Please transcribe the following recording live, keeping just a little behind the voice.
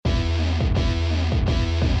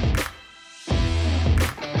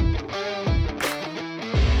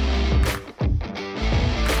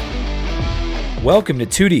Welcome to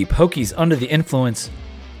Too Deep, Hokies Under the Influence.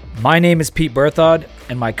 My name is Pete Berthod,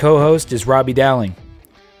 and my co-host is Robbie Dowling.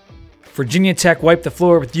 Virginia Tech wiped the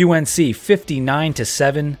floor with UNC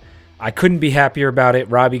 59-7. I couldn't be happier about it.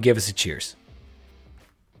 Robbie, give us a cheers.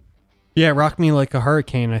 Yeah, rock me like a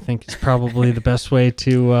hurricane, I think, is probably the best way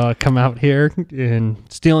to come out here, and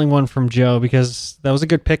stealing one from Joe, because that was a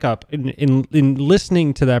good pickup. In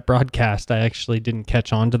listening to that broadcast, I actually didn't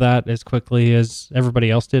catch on to that as quickly as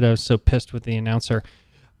everybody else did. I was so pissed with the announcer.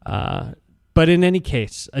 But in any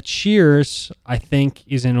case, a cheers, I think,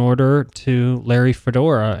 is in order to Larry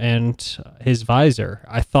Fedora and his visor.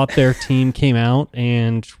 I thought their team came out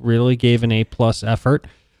and really gave an A-plus effort.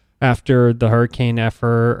 After the Hurricane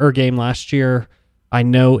game last year, I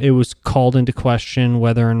know it was called into question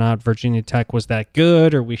whether or not Virginia Tech was that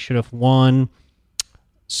good or we should have won.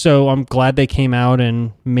 So I'm glad they came out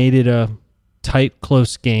and made it a tight,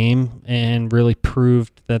 close game and really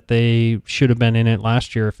proved that they should have been in it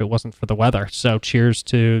last year if it wasn't for the weather. So cheers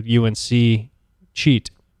to UNC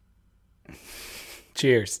cheat.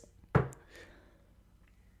 Cheers.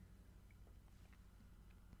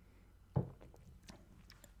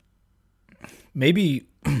 Maybe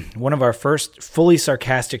one of our first fully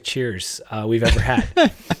sarcastic cheers we've ever had.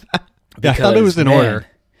 I thought it was in order.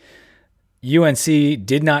 UNC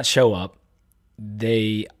did not show up.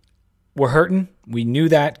 They were hurting. We knew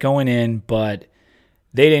that going in, but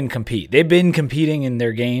they didn't compete. They've been competing in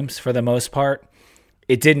their games for the most part.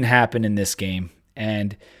 It didn't happen in this game,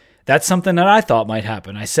 and that's something that I thought might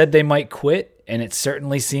happen. I said they might quit, and it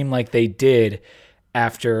certainly seemed like they did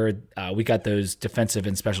after we got those defensive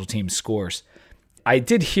and special teams scores. I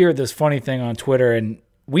did hear this funny thing on Twitter, and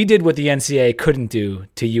we did what the NCAA couldn't do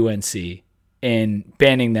to UNC in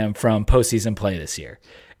banning them from postseason play this year.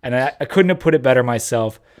 And I couldn't have put it better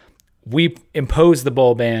myself. We imposed the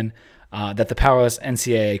bowl ban that the powerless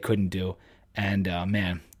NCAA couldn't do. And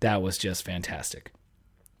man, that was just fantastic.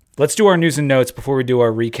 Let's do our news and notes before we do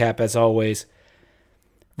our recap, as always.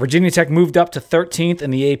 Virginia Tech moved up to 13th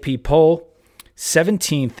in the AP poll,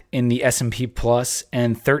 17th in the S&P Plus,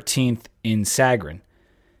 and 13th in Sagarin.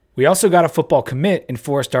 We also got a football commit in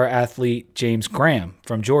four-star athlete James Graham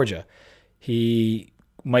from Georgia. He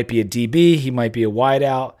might be a DB, he might be a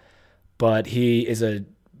wideout, but he is a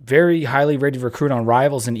very highly rated recruit on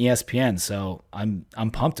Rivals and ESPN, so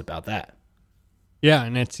I'm pumped about that. Yeah,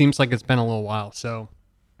 and it seems like it's been a little while, so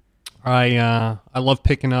I love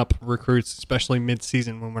picking up recruits, especially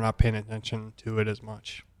mid-season when we're not paying attention to it as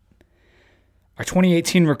much. Our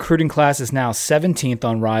 2018 recruiting class is now 17th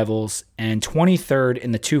on Rivals and 23rd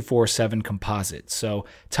in the 247 composite. So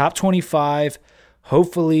top 25,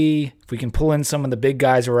 hopefully if we can pull in some of the big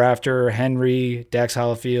guys we're after, Henry, Dax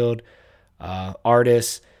Hollifield,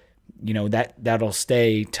 Artis, that'll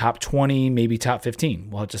stay top 20, maybe top 15.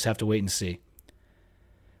 We'll just have to wait and see.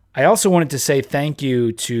 I also wanted to say thank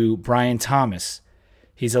you to Brian Thomas.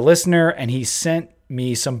 He's a listener, and he sent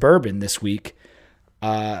me some bourbon this week.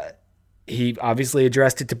 He obviously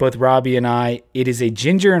addressed it to both Robbie and I. It is a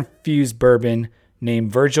ginger-infused bourbon named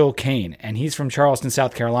Virgil Kane, and he's from Charleston,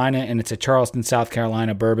 South Carolina, and it's a Charleston, South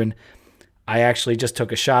Carolina bourbon. I actually just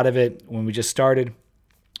took a shot of it when we just started.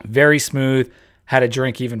 Very smooth. Had a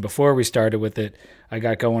drink even before we started with it. I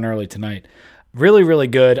got going early tonight. Really, really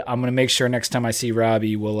good. I'm going to make sure next time I see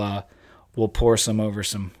Robbie, we'll pour some over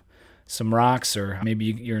some rocks, or maybe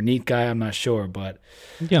you're a neat guy. I'm not sure, but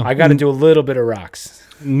yeah, I got to do a little bit of rocks.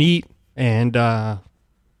 Neat. And a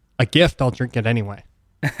gift, I'll drink it anyway.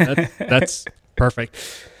 That's perfect.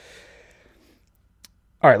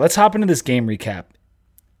 All right, let's hop into this game recap.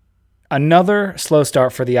 Another slow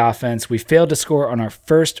start for the offense. We failed to score on our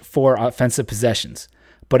first 4 offensive possessions,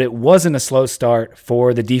 but it wasn't a slow start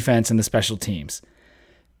for the defense and the special teams.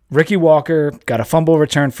 Ricky Walker got a fumble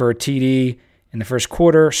return for a TD in the first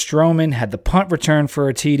quarter. Stroman had the punt return for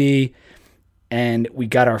a TD. And we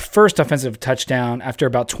got our first offensive touchdown after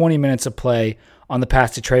about 20 minutes of play on the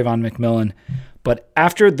pass to Trayvon McMillan. But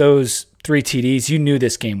after those 3 TDs, you knew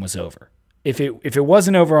this game was over. If it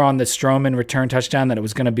wasn't over on the Stroman return touchdown, that it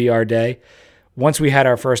was going to be our day. Once we had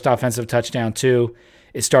our first offensive touchdown too,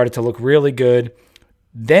 it started to look really good.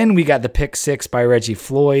 Then we got the pick 6 by Reggie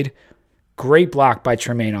Floyd. Great block by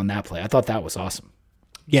Tremaine on that play. I thought that was awesome.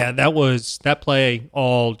 Yeah, that play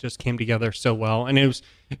all just came together so well, and it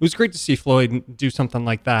was great to see Floyd do something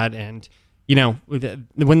like that. And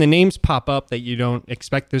when the names pop up that you don't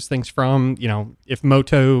expect those things from, if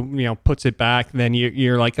Moto puts it back, then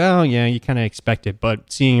you're like, oh yeah, you kind of expect it.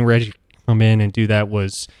 But seeing Reggie come in and do that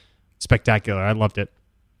was spectacular. I loved it.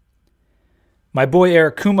 My boy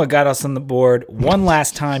Eric Kuma got us on the board one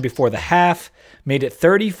last time before the half, made it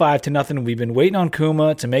 35-0. We've been waiting on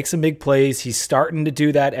Kuma to make some big plays. He's starting to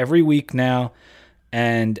do that every week now,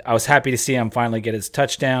 and I was happy to see him finally get his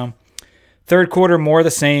touchdown. Third quarter, more of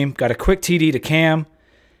the same. Got a quick TD to Cam,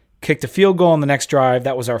 kicked a field goal on the next drive.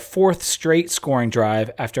 That was our fourth straight scoring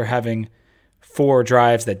drive after having 4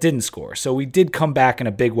 drives that didn't score. So we did come back in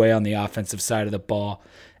a big way on the offensive side of the ball.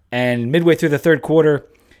 And midway through the third quarter,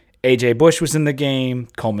 A.J. Bush was in the game,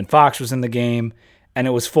 Coleman Fox was in the game, and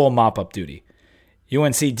it was full mop-up duty.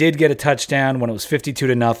 UNC did get a touchdown when it was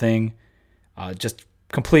 52-0, just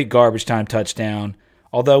complete garbage time touchdown,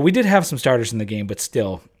 although we did have some starters in the game, but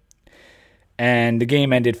still. And the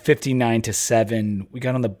game ended 59-7. We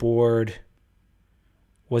got on the board,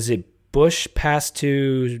 was it Bush pass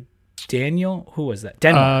to Daniel? Who was that?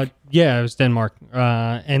 Denmark. Yeah, it was Denmark.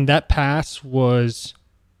 And that pass was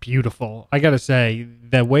beautiful. I got to say,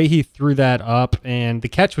 the way he threw that up, and the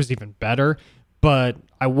catch was even better, but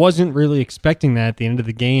I wasn't really expecting that at the end of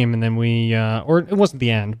the game, and then or it wasn't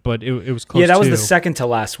the end, but it was close. Yeah, that was the second to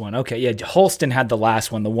last one. Okay, yeah, Holston had the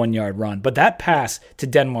last one, the 1-yard run, but that pass to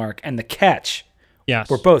Denmark and the catch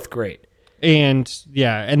were both great. And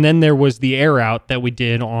then there was the air out that we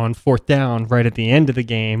did on 4th down right at the end of the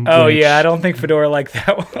game. Yeah, I don't think Fedora liked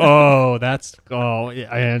that one.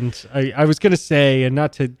 And I was going to say, and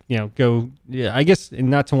not to, I guess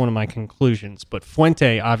not to one of my conclusions, but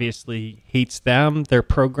Fuente obviously hates them, their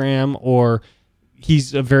program, or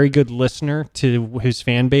he's a very good listener to his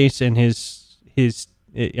fan base and his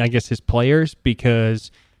players, because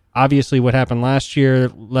obviously what happened last year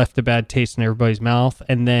left a bad taste in everybody's mouth,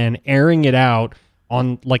 and then airing it out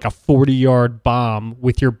on like a 40-yard bomb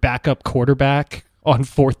with your backup quarterback on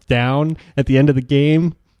 4th down at the end of the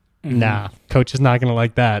game. Nah, coach is not going to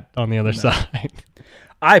like that on the other side.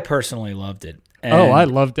 I personally loved it. And I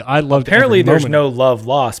loved it. Apparently there's no love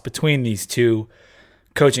lost between these two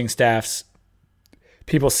coaching staffs.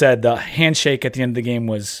 People said the handshake at the end of the game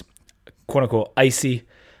was quote-unquote icy,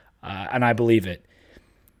 and I believe it.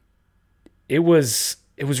 It was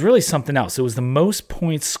really something else. It was the most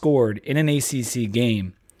points scored in an ACC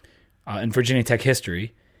game in Virginia Tech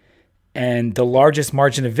history, and the largest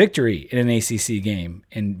margin of victory in an ACC game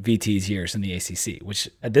in VT's years in the ACC, which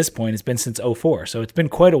at this point has been since 2004. So it's been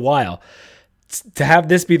quite a while. To have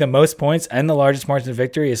this be the most points and the largest margin of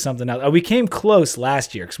victory is something else. We came close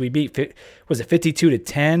last year because we beat, was it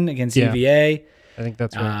 52-10 against UVA? I think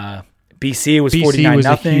that's right. BC was 49-0. BC was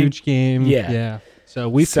a huge game. Yeah. So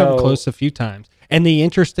we've come close a few times. And the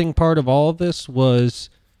interesting part of all of this was,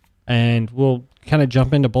 and we'll kind of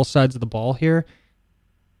jump into both sides of the ball here,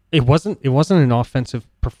 it wasn't an offensive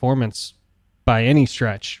performance by any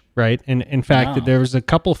stretch, right? And in fact, there was a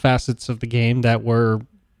couple facets of the game that were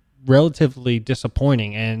relatively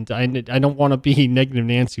disappointing. And I don't want to be negative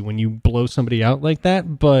Nancy when you blow somebody out like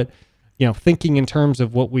that, but thinking in terms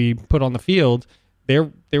of what we put on the field, there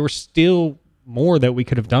were still more that we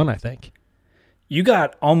could have done, I think. You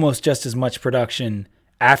got almost just as much production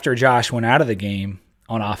after Josh went out of the game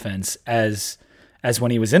on offense as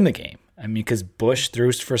when he was in the game. I mean, because Bush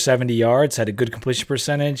threw for 70 yards, had a good completion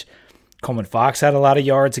percentage. Coleman Fox had a lot of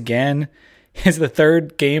yards again. It's the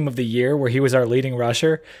third game of the year where he was our leading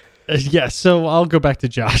rusher. So I'll go back to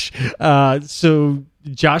Josh. So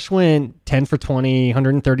Josh went 10 for 20,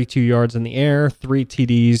 132 yards in the air, 3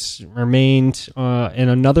 TDs remained, in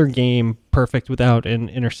another game perfect without an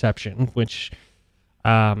interception, which...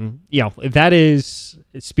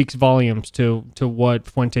 it speaks volumes to what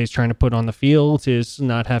Fuente is trying to put on the field, is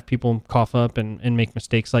not have people cough up and make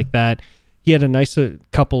mistakes like that. He had a nice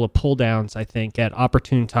couple of pull downs, I think, at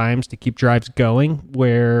opportune times to keep drives going,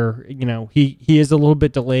 where, he is a little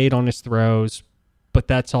bit delayed on his throws, but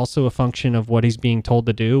that's also a function of what he's being told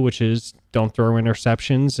to do, which is don't throw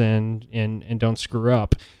interceptions and don't screw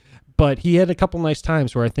up. But he had a couple nice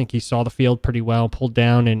times where I think he saw the field pretty well, pulled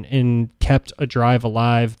down, and kept a drive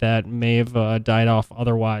alive that may have died off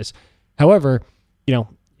otherwise. However,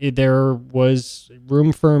 there was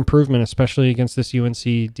room for improvement, especially against this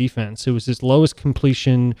UNC defense. It was his lowest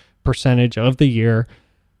completion percentage of the year,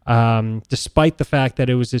 despite the fact that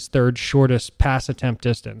it was his third shortest pass attempt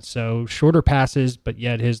distance. So shorter passes, but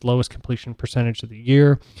yet his lowest completion percentage of the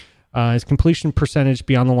year. His completion percentage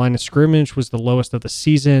beyond the line of scrimmage was the lowest of the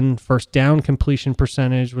season. First down completion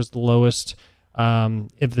percentage was the lowest of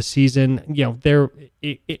the season.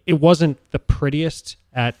 It wasn't the prettiest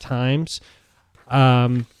at times,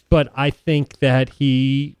 but I think that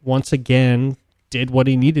he once again did what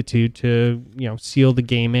he needed to seal the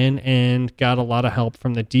game in, and got a lot of help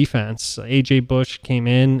from the defense. A.J. Bush came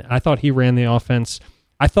in. I thought he ran the offense.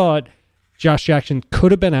 I thought Josh Jackson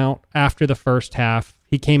could have been out after the first half.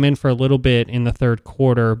 He came in for a little bit in the third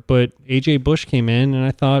quarter, but A.J. Bush came in, and I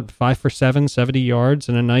thought 5 for 7, 70 yards,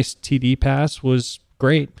 and a nice TD pass was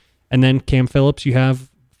great. And then Cam Phillips, you have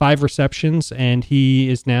 5 receptions, and he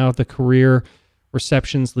is now the career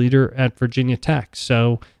receptions leader at Virginia Tech.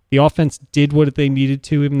 So the offense did what they needed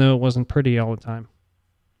to, even though it wasn't pretty all the time.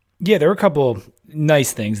 Yeah, there were a couple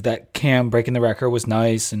nice things. That Cam breaking the record was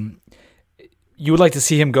nice, and you would like to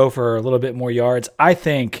see him go for a little bit more yards. I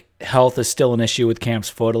think health is still an issue with Cam's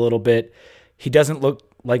foot a little bit. He doesn't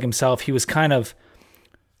look like himself. He was kind of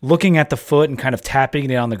looking at the foot and kind of tapping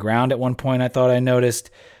it on the ground at one point, I thought I noticed.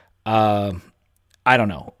 I don't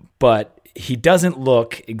know, but he doesn't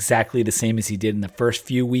look exactly the same as he did in the first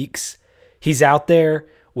few weeks. He's out there,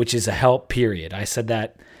 which is a help, period. I said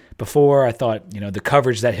that before. I thought, the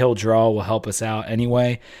coverage that he'll draw will help us out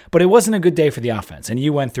anyway, but it wasn't a good day for the offense, and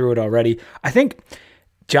you went through it already. I think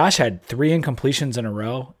Josh had 3 incompletions in a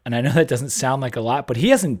row, and I know that doesn't sound like a lot, but he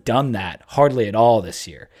hasn't done that hardly at all this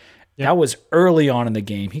year. Yep. That was early on in the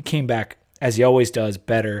game. He came back, as he always does,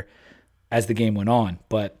 better as the game went on,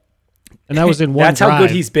 and that was in one that's drive. How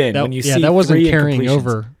good he's been. When you see that wasn't carrying incompletions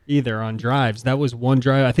over either on drives. That was one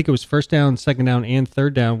drive. I think it was first down, second down, and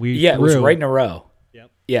third down. It was right in a row.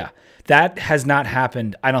 Yep. Yeah. That has not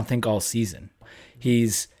happened, I don't think, all season.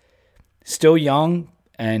 He's still young,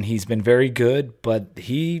 and he's been very good, but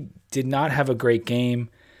he did not have a great game.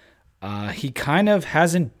 He kind of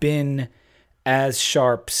hasn't been as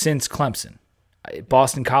sharp since Clemson.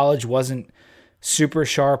 Boston College wasn't super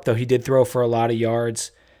sharp, though he did throw for a lot of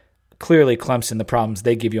yards. Clearly, Clemson, the problems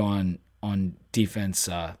they give you on defense,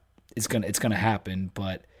 it's gonna happen.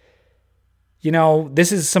 But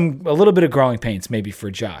this is a little bit of growing pains maybe for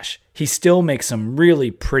Josh. He still makes some really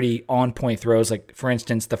pretty on-point throws, like for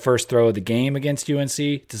instance the first throw of the game against UNC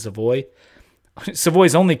to Savoy.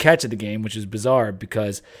 Savoy's only catch of the game, which is bizarre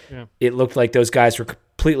because it looked like those guys were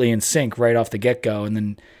completely in sync right off the get-go, and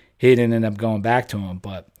then he didn't end up going back to him.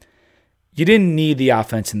 But you didn't need the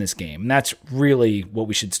offense in this game, and that's really what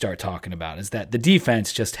we should start talking about, is that the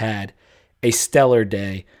defense just had a stellar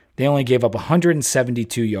day. They only gave up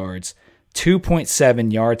 172 yards,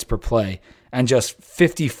 2.7 yards per play, and just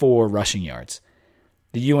 54 rushing yards.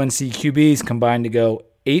 The UNC QBs combined to go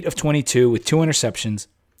 8 of 22 with 2 interceptions,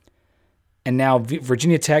 and now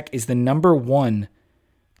Virginia Tech is the number 1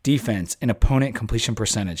 defense in opponent completion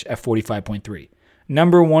percentage at 45.3.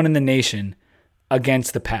 Number 1 in the nation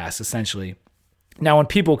against the pass, essentially. Now, when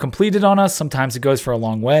people completed on us, sometimes it goes for a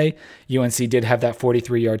long way. UNC did have that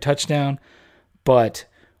 43-yard touchdown, but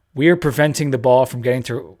we are preventing the ball from getting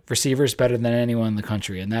to receivers better than anyone in the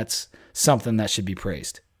country, and that's something that should be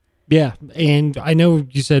praised. Yeah, and I know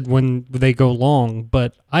you said when they go long,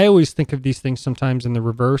 but I always think of these things sometimes in the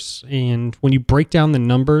reverse, and when you break down the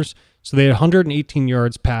numbers, so they had 118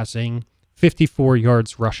 yards passing, 54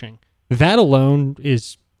 yards rushing. That alone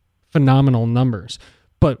is phenomenal numbers.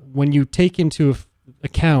 But when you take into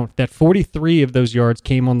account that 43 of those yards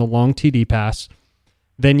came on the long TD pass,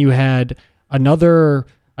 then you had another,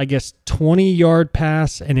 20-yard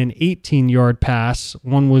pass and an 18-yard pass.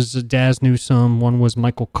 One was Daz Newsome, one was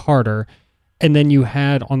Michael Carter. And then you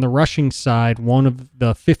had on the rushing side, one of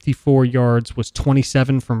the 54 yards was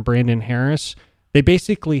 27 from Brandon Harris. They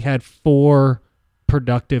basically had 4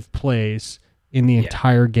 productive plays in the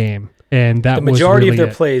entire game. And that the majority was really of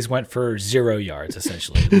their plays went for 0 yards,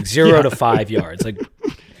 essentially, like 0 to 5 yards. Like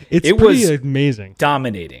it was amazing,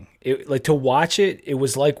 dominating. To watch it, it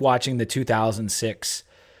was like watching the 2006,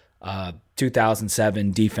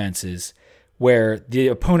 2007 defenses, where the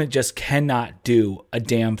opponent just cannot do a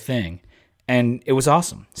damn thing, and it was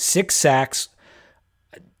awesome. 6 sacks,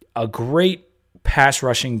 a great pass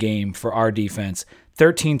rushing game for our defense,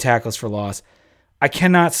 13 tackles for loss. I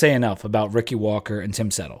cannot say enough about Ricky Walker and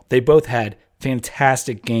Tim Settle. They both had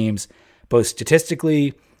fantastic games, both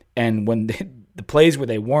statistically and when the plays where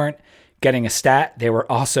they weren't getting a stat, they were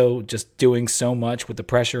also just doing so much with the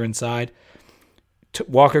pressure inside.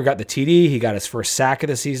 Walker got the TD. He got his first sack of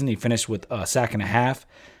the season. He finished with a sack and a half.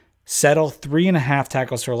 Settle, 3.5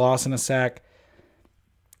 tackles for loss and a sack.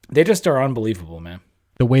 They just are unbelievable, man.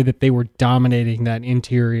 The way that they were dominating that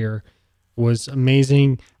interior was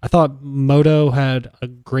amazing. I thought Moto had a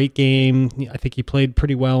great game. I think he played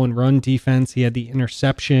pretty well in run defense. He had the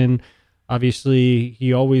interception. Obviously,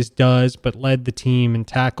 he always does, but led the team in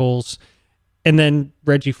tackles. And then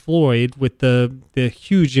Reggie Floyd with the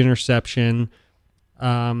huge interception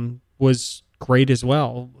was great as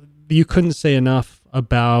well. You couldn't say enough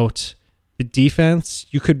about the defense.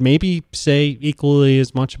 You could maybe say equally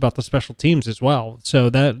as much about the special teams as well. So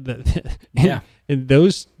that yeah. And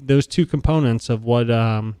those 2 components of what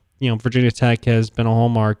Virginia Tech has been a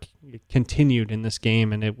hallmark. It continued in this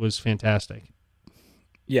game, and it was fantastic.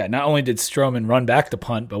 Yeah, not only did Stroman run back the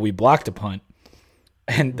punt, but we blocked a punt.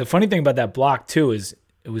 And the funny thing about that block, too, is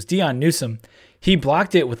it was Dion Newsome. He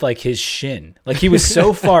blocked it with, like, his shin. Like, he was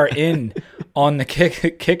so far in on the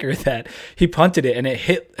kicker that he punted it, and it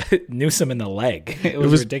hit Newsome in the leg. It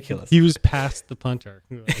was ridiculous. He was past the punter.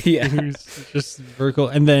 Yeah. He was just vertical.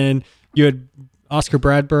 And then you had Oscar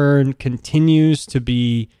Bradburn continues to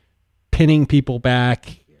be pinning people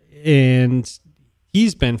back, and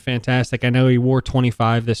he's been fantastic. I know he wore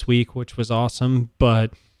 25 this week, which was awesome,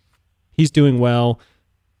 but he's doing well.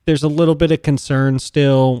 There's a little bit of concern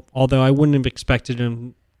still, although I wouldn't have expected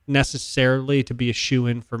him necessarily to be a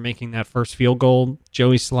shoo-in for making that first field goal.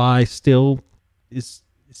 Joey Sly still is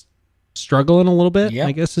struggling a little bit,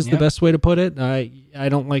 I guess is the best way to put it. I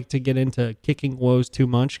don't like to get into kicking woes too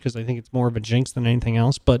much because I think it's more of a jinx than anything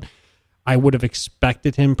else, but I would have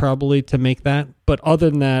expected him probably to make that. But other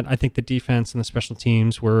than that, I think the defense and the special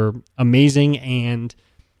teams were amazing, and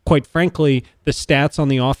quite frankly, the stats on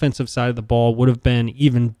the offensive side of the ball would have been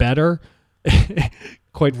even better.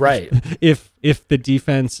 Quite right. If the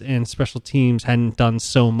defense and special teams hadn't done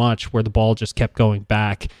so much where the ball just kept going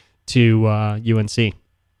back to UNC.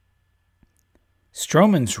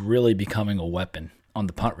 Stroman's really becoming a weapon on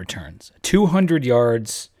the punt returns. 200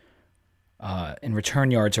 yards in return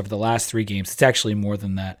yards over the last 3 games. It's actually more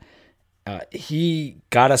than that. He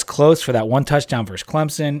got us close for that one touchdown versus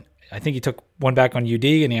Clemson. I think he took one back on UD,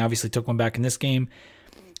 and he obviously took one back in this game.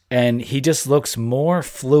 And he just looks more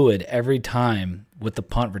fluid every time with the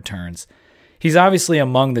punt returns. He's obviously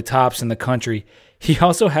among the tops in the country. He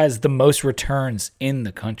also has the most returns in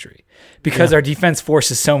the country. Because our defense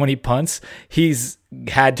forces so many punts, he's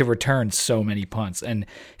had to return so many punts. And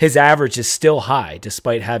his average is still high,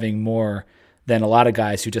 despite having more than a lot of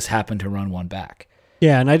guys who just happen to run one back.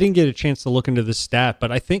 Yeah, and I didn't get a chance to look into the stat, but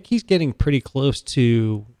I think he's getting pretty close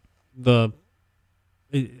to I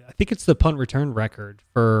think it's the punt return record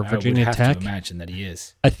for Virginia Tech. I would have to imagine that he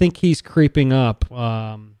is. I think he's creeping up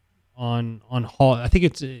on Hall. I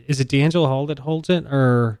think is it D'Angelo Hall that holds it,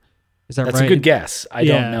 or is that right? That's a good guess. I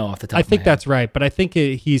don't know off the top of my head. I think that's right, but I think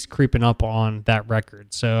he's creeping up on that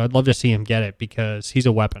record. So I'd love to see him get it because he's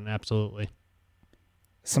a weapon, absolutely.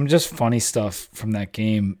 Some just funny stuff from that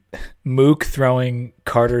game. Mook throwing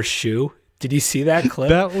Carter's shoe. Did you see that clip?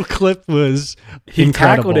 That clip was He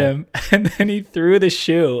tackled him, and then he threw the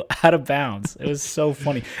shoe out of bounds. It was so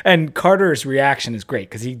funny. And Carter's reaction is great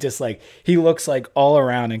because he just he looks like all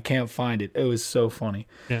around and can't find it. It was so funny.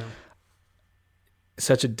 Yeah.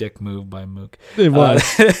 Such a dick move by Mook. It was.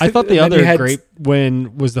 I thought the other great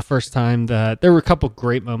win was the first time that there were a couple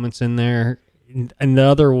great moments in there. And the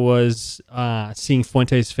other was seeing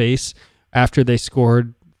Fuente's face after they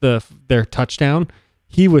scored their touchdown.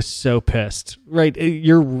 He was so pissed, right?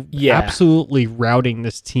 You're absolutely routing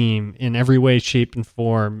this team in every way, shape, and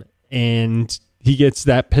form, and he gets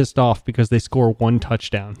that pissed off because they score one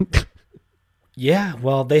touchdown. Yeah,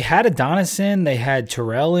 well, they had Adonis in, they had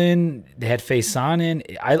Terrell in, they had Faison in.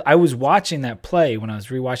 I was watching that play when I was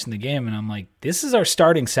rewatching the game, and I'm like, this is our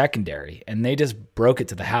starting secondary, and they just broke it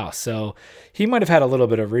to the house. So he might have had a little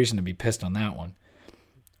bit of reason to be pissed on that one.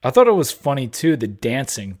 I thought it was funny, too, the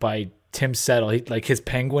dancing by Tim Settle, his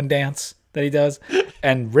penguin dance that he does.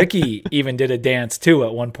 And Ricky even did a dance, too,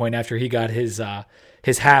 at one point after he got his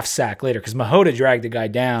half sack later, because Mahota dragged the guy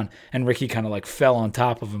down, and Ricky kind of you on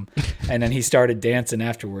top of him, and then he started dancing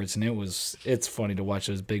afterwards, and it's funny to watch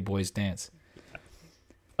those big boys dance.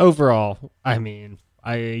 Overall, I mean,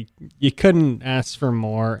 you couldn't ask for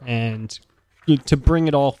more, and to bring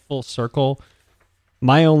it all full circle,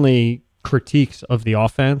 my only critiques of the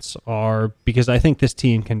offense are because I think this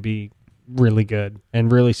team can be really good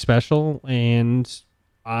and really special, and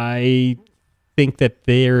I think that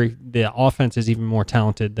the offense is even more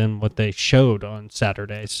talented than what they showed on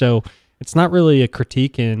Saturday. So it's not really a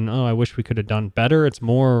critique in, I wish we could have done better. It's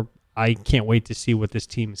more, I can't wait to see what this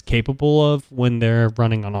team is capable of when they're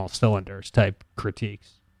running on all cylinders type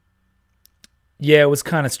critiques. Yeah, it was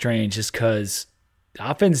kind of strange just because the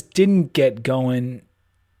offense didn't get going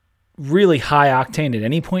really high octane at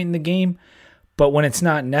any point in the game, but when it's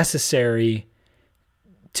not necessary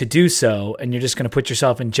to do so, and you're just going to put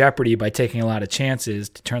yourself in jeopardy by taking a lot of chances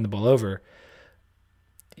to turn the ball over,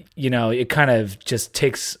 it kind of just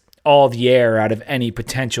takes all the air out of any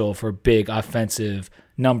potential for big offensive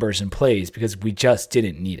numbers and plays because we just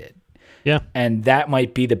didn't need it. Yeah. And that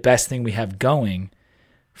might be the best thing we have going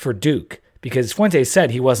for Duke because Fuente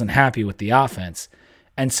said he wasn't happy with the offense.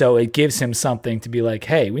 And so it gives him something to be like,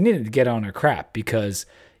 hey, we needed to get on our crap because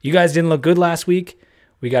you guys didn't look good last week.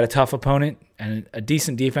 We got a tough opponent and a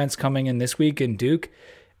decent defense coming in this week in Duke.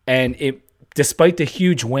 And despite the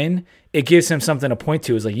huge win, it gives him something to point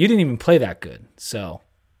to. It's like, you didn't even play that good. So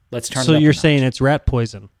let's turn it up. So you're saying it's rat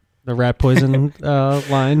poison. The rat poison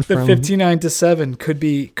line the from 59-7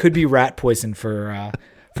 could be rat poison for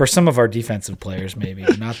some of our defensive players, maybe,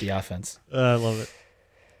 but not the offense. I love it.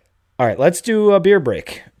 All right, let's do a beer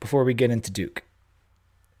break before we get into Duke.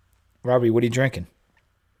 Robbie, what are you drinking?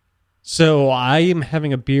 So I am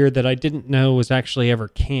having a beer that I didn't know was actually ever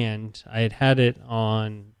canned. I had it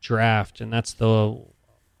on draft, and that's the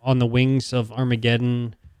On the Wings of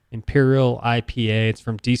Armageddon Imperial IPA. It's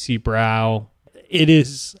from DC Brau. It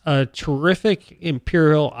is a terrific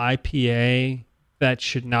Imperial IPA that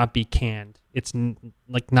should not be canned. It's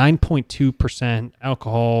like 9.2%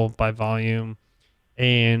 alcohol by volume,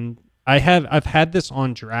 and I've had this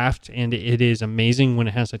on draft, and it is amazing when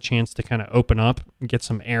it has a chance to kind of open up and get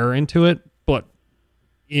some air into it. But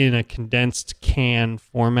in a condensed can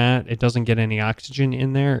format, it doesn't get any oxygen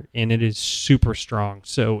in there, and it is super strong.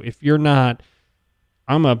 So if you're not,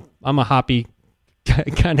 I'm a hoppy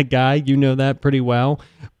kind of guy, you know that pretty well.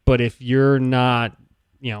 But if you're not,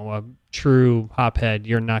 a true hophead,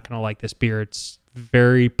 you're not going to like this beer. It's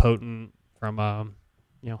very potent from a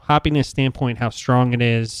hoppiness standpoint, how strong it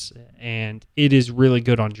is, and it is really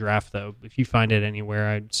good on draft. Though, if you find it anywhere,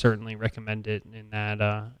 I'd certainly recommend it in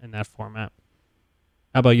that format.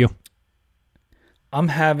 How about you? I'm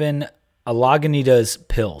having a Lagunitas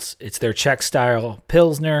Pils. It's their Czech style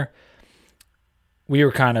Pilsner. We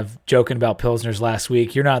were kind of joking about Pilsners last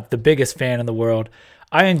week. You're not the biggest fan in the world.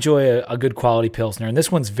 I enjoy a good quality Pilsner, and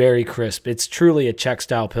this one's very crisp. It's truly a Czech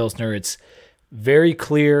style Pilsner. It's very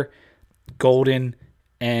clear, golden,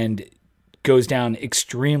 and goes down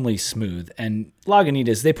extremely smooth. And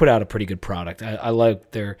Lagunitas, they put out a pretty good product. I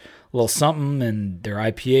like their little something and their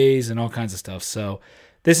IPAs and all kinds of stuff. So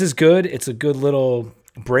this is good. It's a good little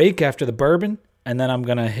break after the bourbon, and then I'm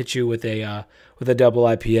gonna hit you with a double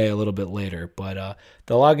IPA a little bit later. But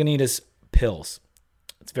the Lagunitas Pils,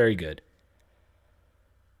 it's very good.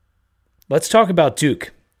 Let's talk about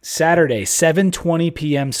Duke. Saturday, 7:20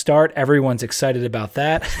 p.m. start. Everyone's excited about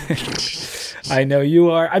that. I know you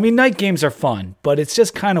are. I mean, night games are fun, but it's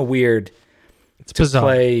just kind of weird to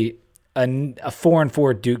play a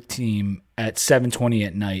 4-4 Duke team at 7:20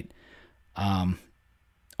 at night on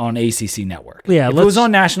ACC Network. Yeah, if it was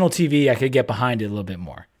on national TV, I could get behind it a little bit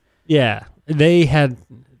more. Yeah, they had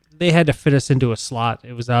to fit us into a slot.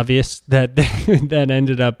 It was obvious that that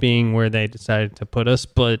ended up being where they decided to put us,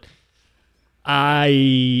 but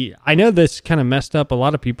I know this kind of messed up a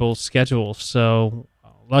lot of people's schedules, so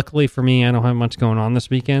luckily for me, I don't have much going on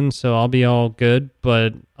this weekend, so I'll be all good,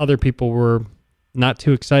 but other people were not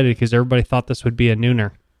too excited because everybody thought this would be a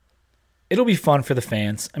nooner. It'll be fun for the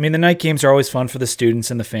fans. I mean, the night games are always fun for the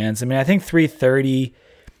students and the fans. I mean, I think 3:30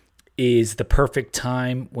 is the perfect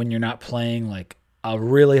time when you're not playing like a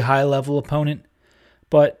really high-level opponent,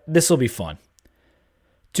 but this will be fun.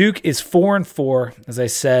 Duke is 4-4, as I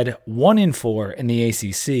said, 1-4 in the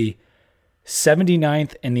ACC,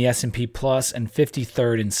 79th in the S&P Plus, and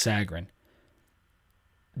 53rd in Sagarin.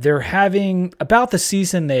 They're having about the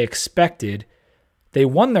season they expected. They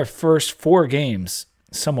won their first 4 games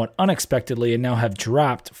somewhat unexpectedly and now have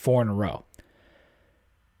dropped 4 in a row.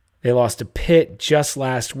 They lost to Pitt just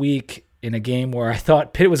last week in a game where I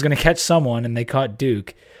thought Pitt was going to catch someone, and they caught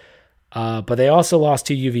Duke. But they also lost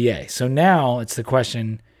to UVA. So now it's the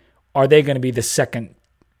question, are they going to be the second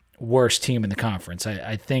worst team in the conference?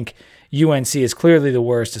 I think UNC is clearly the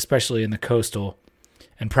worst, especially in the Coastal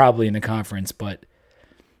and probably in the conference. But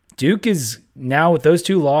Duke is now, with those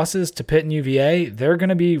 2 losses to Pitt and UVA, they're going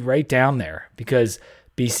to be right down there because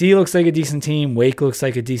BC looks like a decent team. Wake looks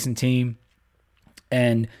like a decent team.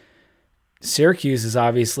 And Syracuse has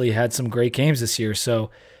obviously had some great games this year.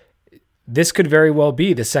 So this could very well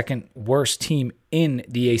be the second worst team in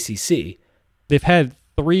the ACC. They've had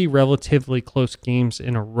 3 relatively close games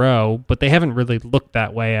in a row, but they haven't really looked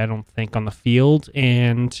that way, I don't think, on the field.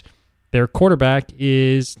 And their quarterback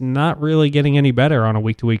is not really getting any better on a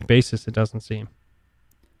week-to-week basis, it doesn't seem.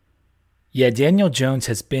 Yeah, Daniel Jones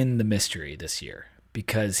has been the mystery this year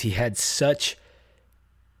because he had such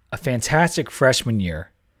a fantastic freshman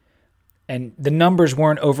year, and the numbers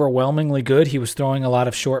weren't overwhelmingly good. He was throwing a lot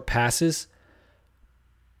of short passes,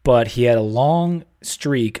 but he had a long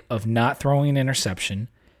streak of not throwing an interception,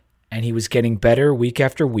 and he was getting better week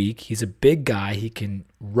after week. He's a big guy. He can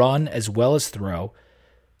run as well as throw.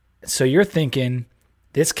 So you're thinking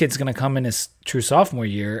this kid's going to come in his true sophomore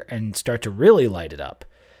year and start to really light it up.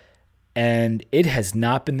 And it has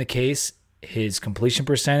not been the case. His completion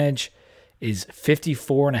percentage is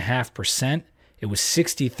 54.5%. It was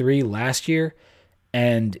 63 last year.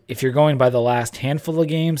 And if you're going by the last handful of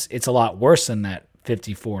games, it's a lot worse than that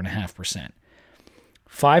 54.5%.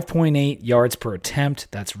 5.8 yards per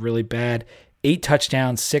attempt. That's really bad. 8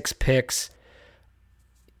 touchdowns, 6 picks.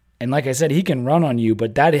 And like I said, he can run on you,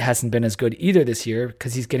 but that hasn't been as good either this year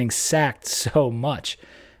because he's getting sacked so much.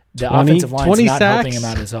 The offensive line's not helping him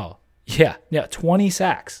out at all. Yeah, 20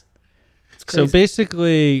 sacks. So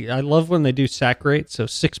basically, I love when they do sack rate, so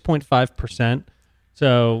 6.5%.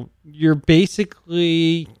 So you're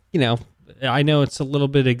basically, I know it's a little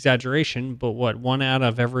bit exaggeration, but what, 1 out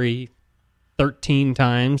of every 13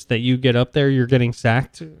 times that you get up there, you're getting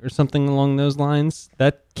sacked or something along those lines?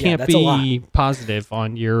 That can't be positive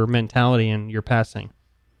on your mentality and your passing.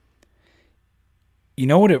 You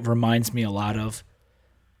know what it reminds me a lot of?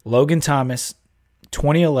 Logan Thomas,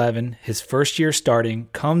 2011, his first year starting,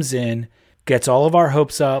 comes in, gets all of our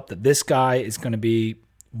hopes up that this guy is going to be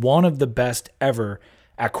one of the best ever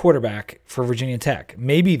at quarterback for Virginia Tech,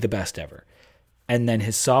 maybe the best ever. And then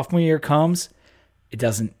his sophomore year comes,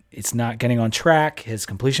 it's not getting on track. His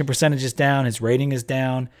completion percentage is down. His rating is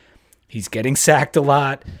down. He's getting sacked a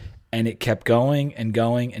lot. And it kept going and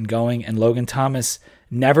going and going. And Logan Thomas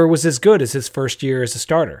never was as good as his first year as a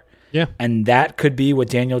starter. Yeah. And that could be what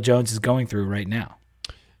Daniel Jones is going through right now.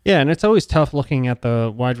 Yeah, and it's always tough looking at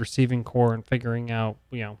the wide receiving core and figuring out,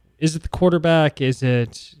 is it the quarterback? Is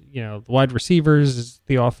it, the wide receivers? Is it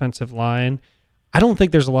the offensive line? I don't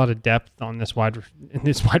think there's a lot of depth on this wide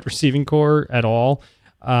receiving core at all.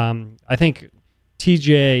 I think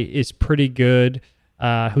TJ is pretty good,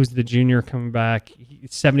 who's the junior coming back.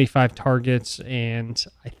 75 targets, and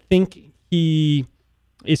I think he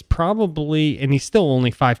is probably, and he's still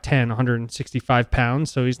only 5'10", 165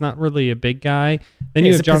 pounds, so he's not really a big guy. Then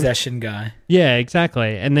he's a possession guy. Yeah,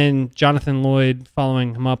 exactly. And then Jonathan Lloyd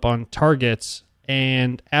following him up on targets,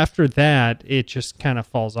 and after that, it just kind of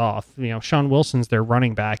falls off. Sean Wilson's their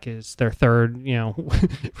running back, is their third,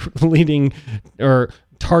 leading or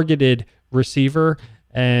targeted receiver,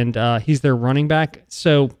 and he's their running back.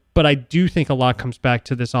 So, but I do think a lot comes back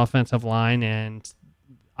to this offensive line, and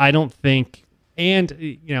I don't think,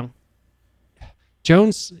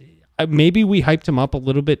 Jones, maybe we hyped him up a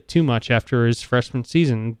little bit too much after his freshman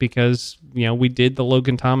season because, we did the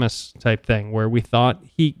Logan Thomas type thing where we thought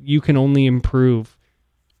you can only improve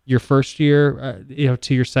your first year,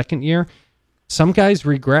 to your second year. Some guys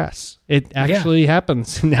regress. It actually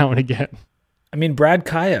happens now and again. I mean, Brad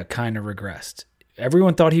Kaya kind of regressed.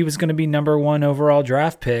 Everyone thought he was going to be number 1 overall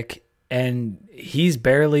draft pick, and he's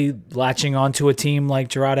barely latching onto a team like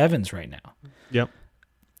Gerard Evans right now. Yep.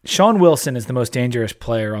 Sean Wilson is the most dangerous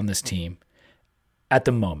player on this team at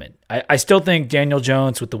the moment. I still think Daniel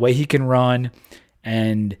Jones, with the way he can run,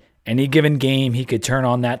 and any given game, he could turn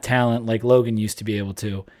on that talent like Logan used to be able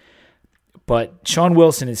to. But Sean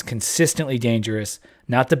Wilson is consistently dangerous.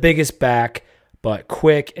 Not the biggest back, but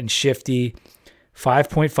quick and shifty.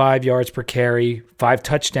 5.5 yards per carry, 5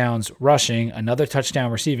 touchdowns rushing, another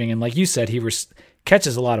touchdown receiving. And like you said, he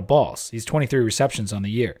catches a lot of balls. He's 23 receptions on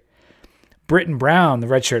the year. Britton Brown, the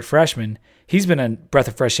redshirt freshman, he's been a breath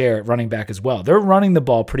of fresh air at running back as well. They're running the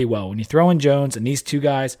ball pretty well. When you throw in Jones and these two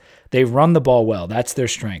guys, they run the ball well. That's their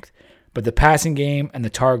strength. But the passing game and the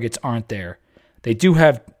targets aren't there. They do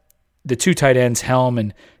have the 2 tight ends, Helm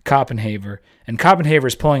and Koppenhaver. And Koppenhaver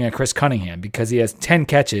is pulling a Chris Cunningham because he has 10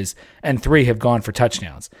 catches and 3 have gone for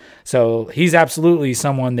touchdowns. So he's absolutely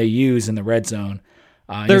someone they use in the red zone.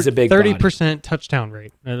 He's a big 30% touchdown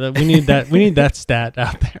rate. We need that. We need that stat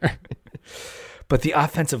out there. But the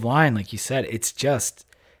offensive line, like you said, it's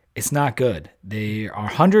not good. They are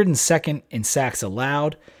 102nd in sacks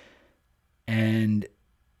allowed and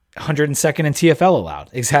 102nd in TFL allowed.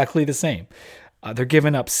 Exactly the same. They're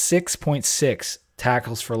giving up 6.6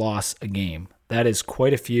 tackles for loss a game. That is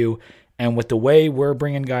quite a few. And with the way we're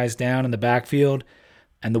bringing guys down in the backfield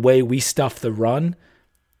and the way we stuff the run,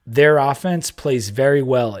 their offense plays very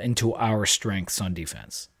well into our strengths on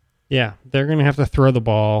defense. Yeah, they're going to have to throw the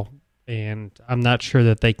ball, and I'm not sure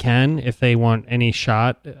that they can if they want any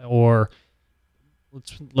shot, or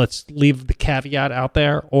let's leave the caveat out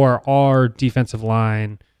there, or our defensive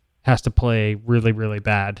line has to play really, really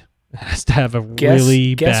bad. It has to have a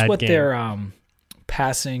really bad game. Guess what their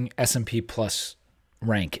passing S&P plus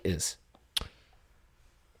rank is?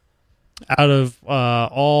 Out of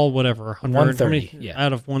all, whatever, 130. Yeah.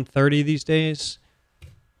 Out of 130 these days,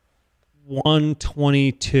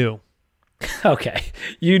 122. Okay,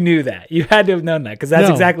 you knew that. You had to have known that because that's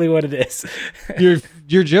exactly what it is.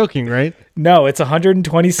 You're joking, right? No, it's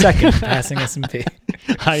 122nd passing S&P.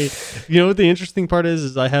 You know what the interesting part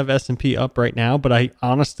is I have S&P up right now, but I,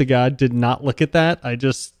 honest to God, did not look at that. I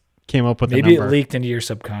just came up with Maybe the number. it leaked into your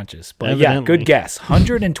subconscious. But Evidently. yeah, good guess.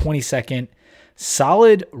 122nd,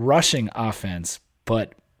 solid rushing offense,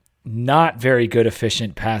 but not very good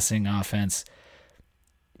efficient passing offense.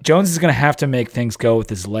 Jones is going to have to make things go with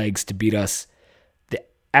his legs to beat us. The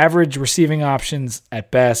average receiving options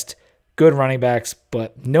at best, good running backs,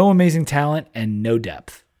 but no amazing talent and no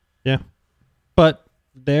depth. Yeah. But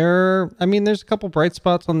there's a couple bright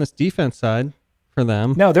spots on this defense side for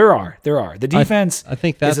them. No, there are. The defense I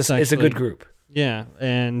think that's is a good group. Yeah,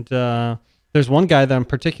 and there's one guy that I'm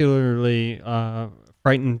particularly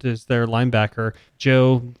frightened is their linebacker,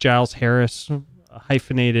 Joe Giles Harris,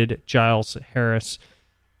 hyphenated Giles Harris.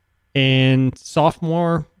 And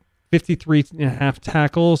sophomore, 53.5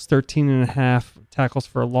 tackles, 13.5 tackles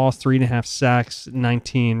for a loss, 3.5 sacks,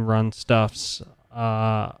 19 run stuffs,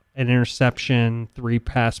 an interception, 3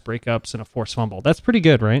 pass breakups, and a forced fumble. That's pretty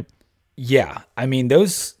good, right? Yeah. I mean,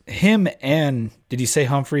 him and, did you say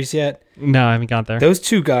Humphreys yet? No, I haven't got there. Those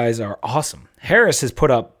two guys are awesome. Harris has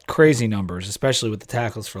put up crazy numbers, especially with the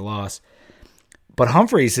tackles for loss. But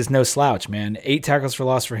Humphreys is no slouch, man. 8 tackles for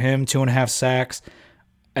loss for him, 2.5 sacks,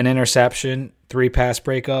 an interception, 3 pass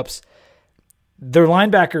breakups. Their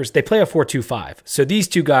linebackers, they play a 4-2-5. So these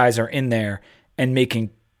two guys are in there and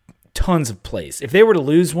making tons of plays. If they were to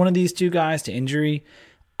lose one of these two guys to injury,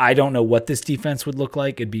 I don't know what this defense would look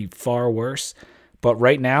like. It'd be far worse. But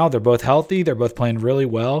right now, they're both healthy. They're both playing really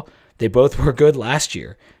well. They both were good last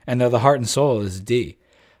year. And they're the heart and soul of this D.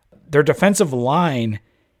 Their defensive line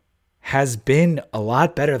has been a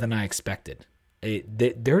lot better than I expected.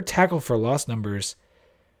 Their tackle for loss numbers,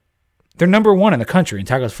 they're number 1 in the country in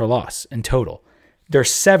tackles for loss in total. They're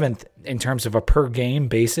 7th in terms of a per game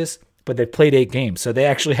basis, but they've played 8 games. So they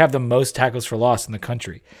actually have the most tackles for loss in the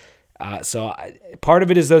country. So part of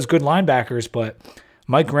it is those good linebackers, but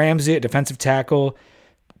Mike Ramsey at defensive tackle,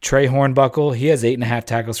 Trey Hornbuckle, he has 8.5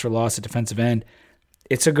 tackles for loss at defensive end.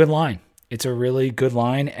 It's a good line. It's a really good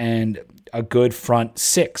line and a good front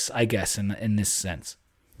 6, I guess, in this sense.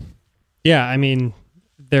 Yeah, I mean,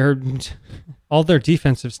 all their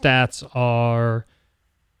defensive stats are,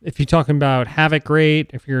 if you're talking about Havoc rate,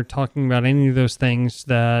 if you're talking about any of those things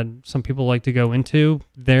that some people like to go into,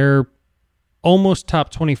 they're almost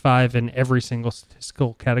top 25 in every single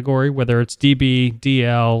statistical category, whether it's DB,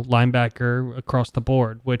 DL, linebacker, across the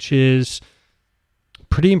board, which is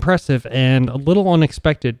pretty impressive and a little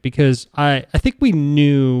unexpected because I think we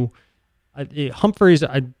knew Humphreys,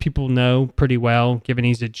 people know pretty well, given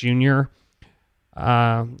he's a junior.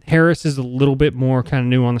 Harris is a little bit more kind of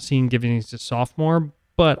new on the scene, given he's a sophomore,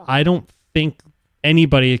 but I don't think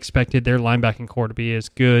anybody expected their linebacking core to be as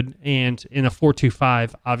good. And in a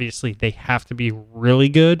 4-2-5, obviously they have to be really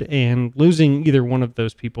good, and losing either one of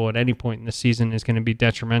those people at any point in the season is going to be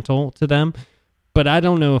detrimental to them. But I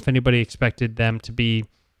don't know if anybody expected them to be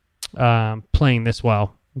playing this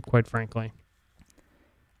well, quite frankly.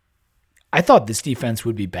 I thought this defense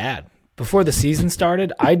would be bad. Before the season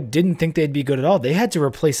started, I didn't think they'd be good at all. They had to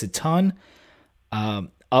replace a ton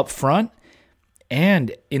up front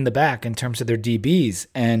and in the back in terms of their DBs.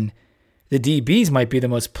 And the DBs might be the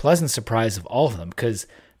most pleasant surprise of all of them because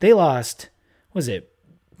they lost,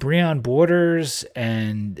 Breon Borders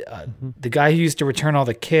and the guy who used to return all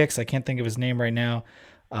the kicks. I can't think of his name right now.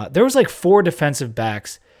 There was like 4 defensive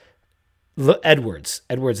backs. Edwards,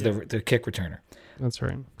 yeah. the kick returner. That's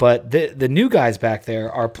right. But the new guys back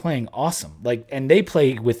there are playing awesome. And they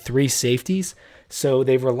play with 3 safeties, so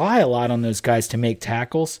they rely a lot on those guys to make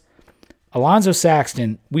tackles. Alonzo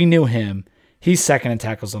Saxton, we knew him. He's second in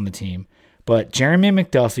tackles on the team. But Jeremy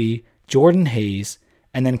McDuffie, Jordan Hayes,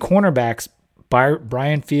 and then cornerbacks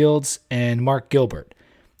Brian Fields and Mark Gilbert.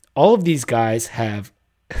 All of these guys have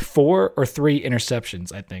 4 or 3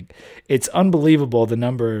 interceptions, I think. It's unbelievable the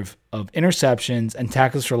number of interceptions and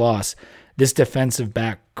tackles for loss this defensive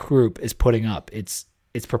back group is putting up. It's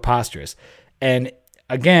preposterous. And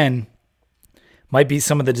again, might be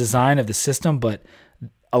some of the design of the system, but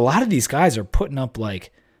a lot of these guys are putting up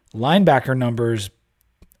like linebacker numbers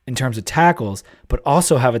in terms of tackles, but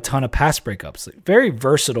also have a ton of pass breakups. Very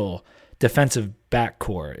versatile defensive back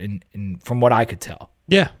core from what I could tell.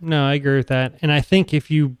 Yeah, no, I agree with that. And I think if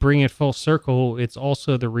you bring it full circle, it's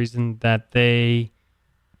also the reason that they,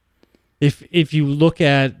 if you look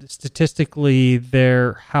at statistically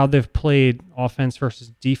how they've played offense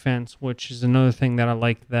versus defense, which is another thing that I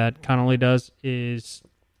like that Connolly does, is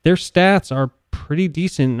their stats are pretty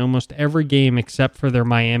decent in almost every game except for their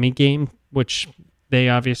Miami game, which they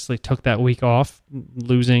obviously took that week off,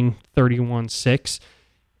 losing 31-6.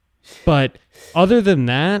 But other than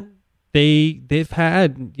that, they've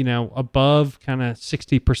had, above kind of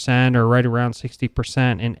 60% or right around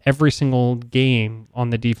 60% in every single game on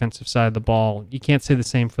the defensive side of the ball. You can't say the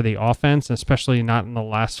same for the offense, especially not in the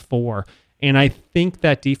last 4. And I think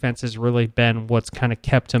that defense has really been what's kind of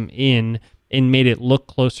kept them in and made it look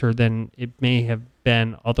closer than it may have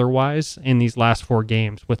been otherwise in these last 4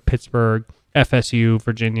 games with Pittsburgh, FSU,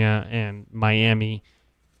 Virginia, and Miami.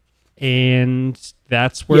 And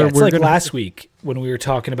that's where it's like last week when we were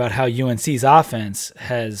talking about how UNC's offense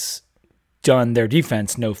has done their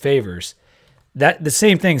defense no favors. That the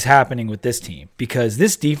same thing's happening with this team, because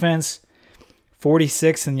this defense,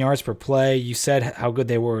 46 in yards per play. You said how good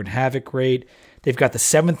they were in havoc rate. They've got the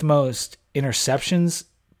 7th most interceptions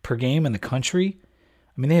per game in the country.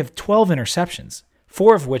 I mean, they have 12 interceptions,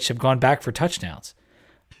 4 of which have gone back for touchdowns.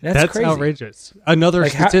 That's crazy. Outrageous. Another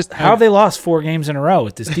statistic. How have they lost 4 games in a row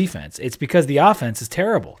with this defense? It's because the offense is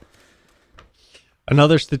terrible.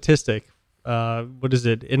 Another statistic. What is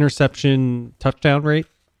it? Interception touchdown rate?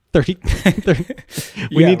 30.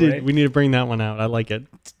 We need to bring that one out. I like it.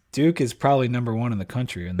 Duke is probably number 1 in the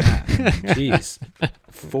country in that. Jeez.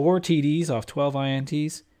 4 TDs off 12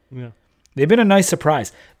 INTs. Yeah. They've been a nice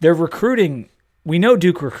surprise. Their recruiting, we know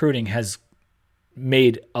Duke recruiting has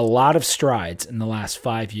made a lot of strides in the last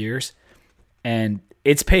 5 years, and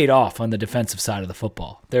it's paid off on the defensive side of the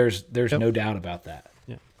football. There's no doubt about that.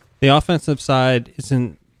 Yeah. The offensive side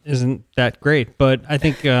isn't that great, but I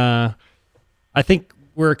think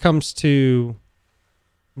where it comes to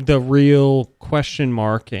the real question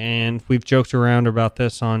mark, and we've joked around about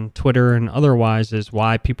this on Twitter and otherwise, is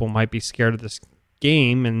why people might be scared of this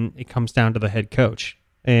game, and it comes down to the head coach.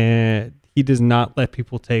 And he does not let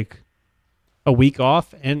people take a week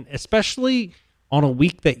off, and especially on a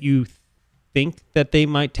week that you think that they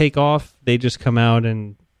might take off, they just come out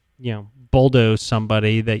and bulldoze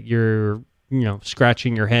somebody that you're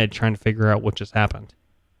scratching your head trying to figure out what just happened.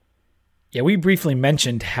 Yeah, we briefly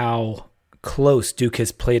mentioned how close Duke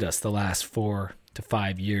has played us the last 4 to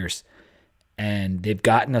 5 years, and they've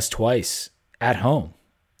gotten us twice at home,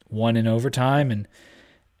 one in overtime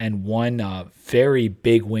and one very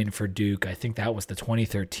big win for Duke. I think that was the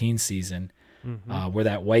 2013 season. Where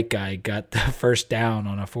that white guy got the first down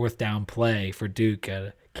on a 4th down play for Duke.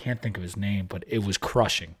 I can't think of his name, but it was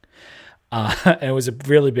crushing. And it was a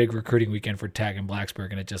really big recruiting weekend for Tag and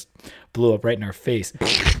Blacksburg, and it just blew up right in our face.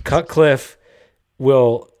 Cutcliffe,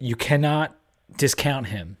 you cannot discount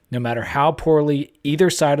him, no matter how poorly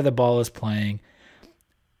either side of the ball is playing.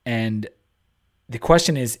 And the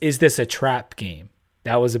question is this a trap game?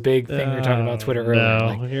 That was a big thing we were talking about on Twitter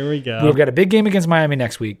earlier. No, here we go. We've got a big game against Miami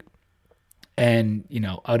next week. And,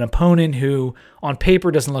 an opponent who on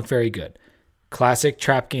paper doesn't look very good. Classic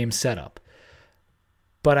trap game setup.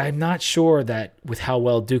 But I'm not sure that with how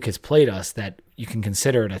well Duke has played us that you can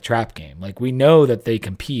consider it a trap game. Like, we know that they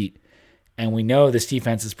compete, and we know this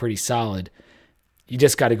defense is pretty solid. You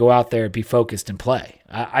just got to go out there, be focused, and play.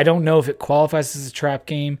 I don't know if it qualifies as a trap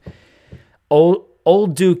game.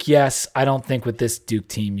 Old Duke, yes. I don't think with this Duke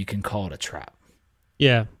team you can call it a trap.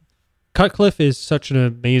 Yeah. Cutcliffe is such an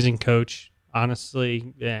amazing coach.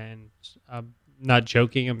 Honestly, and I'm not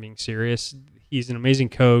joking, I'm being serious. He's an amazing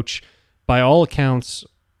coach. By all accounts,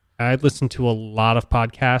 I listen to a lot of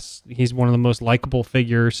podcasts. He's one of the most likable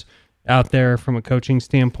figures out there from a coaching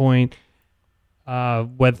standpoint.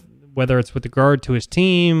 Whether it's with regard to his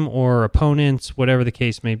team or opponents, whatever the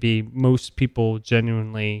case may be, most people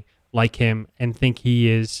genuinely like him and think he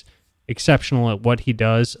is exceptional at what he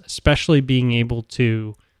does, especially being able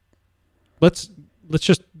to... Let's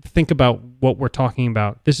just think about what we're talking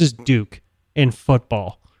about. This is Duke in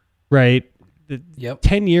football, right? Yep.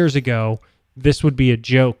 10 years ago, this would be a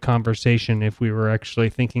joke conversation if we were actually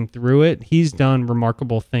thinking through it. He's done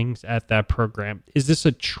remarkable things at that program. Is this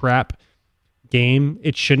a trap game?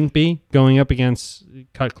 It shouldn't be. Going up against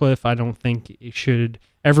Cutcliffe, I don't think it should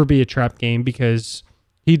ever be a trap game because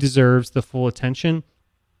he deserves the full attention.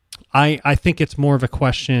 I think it's more of a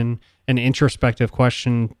question, an introspective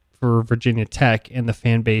question for Virginia Tech and the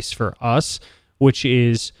fan base for us, which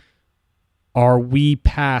is, are we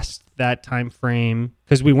past that time frame?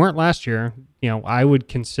 Because we weren't last year. I would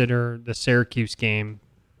consider the Syracuse game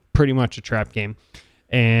pretty much a trap game,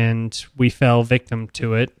 and we fell victim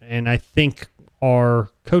to it. And I think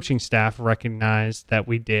our coaching staff recognized that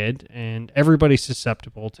we did, and everybody's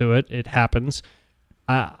susceptible to it. It happens.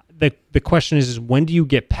 The question is when do you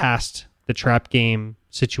get past the trap game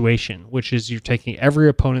situation, which is you're taking every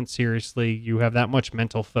opponent seriously. You have that much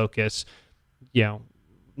mental focus.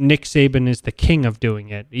 Nick Saban is the king of doing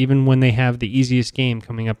it. Even when they have the easiest game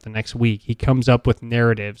coming up the next week, he comes up with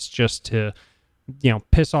narratives just to,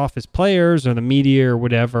 piss off his players or the media or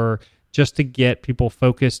whatever just to get people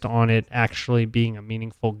focused on it actually being a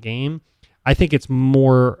meaningful game. I think it's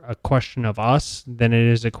more a question of us than it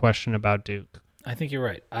is a question about Duke. I think you're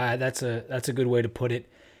right. That's a good way to put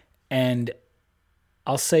it. And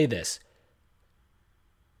I'll say this.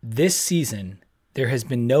 This season, there has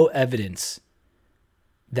been no evidence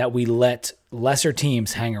that we let lesser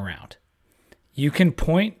teams hang around. You can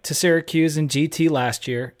point to Syracuse and GT last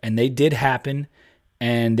year, and they did happen,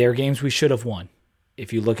 and they're games we should have won.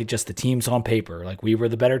 If you look at just the teams on paper, like we were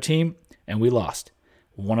the better team, and we lost.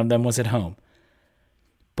 One of them was at home.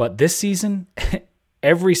 But this season,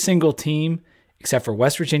 every single team, except for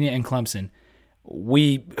West Virginia and Clemson,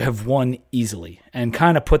 we have won easily and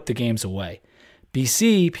kind of put the games away.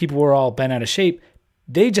 BC, people were all bent out of shape.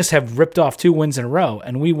 They just have ripped off 2 wins in a row,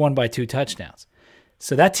 and we won by 2 touchdowns.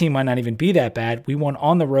 So that team might not even be that bad. We won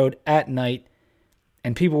on the road at night,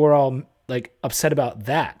 and people were all like upset about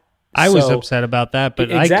that. I was upset about that, but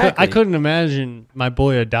exactly. I couldn't imagine my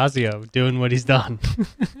boy Adazio doing what he's done.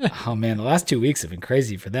 Oh, man, the last 2 weeks have been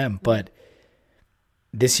crazy for them. But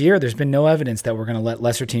this year, there's been no evidence that we're going to let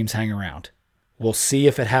lesser teams hang around. We'll see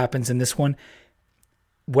if it happens in this one.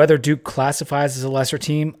 Whether Duke classifies as a lesser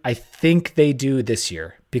team, I think they do this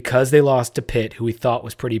year because they lost to Pitt, who we thought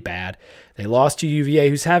was pretty bad. They lost to UVA,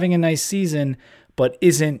 who's having a nice season, but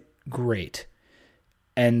isn't great.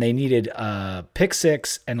 And they needed a pick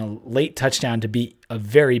 6 and a late touchdown to beat a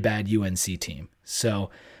very bad UNC team. So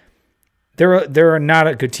they're not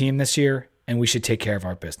a good team this year, and we should take care of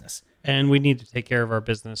our business. And we need to take care of our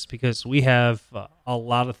business because we have a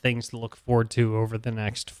lot of things to look forward to over the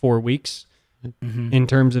next 4 weeks in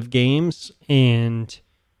terms of games. And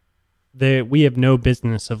we have no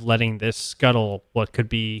business of letting this scuttle what could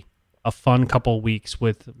be a fun couple weeks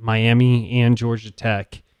with Miami and Georgia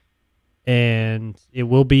Tech. And it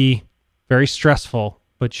will be very stressful,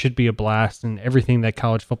 but should be a blast and everything that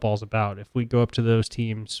college football is about if we go up to those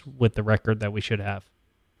teams with the record that we should have.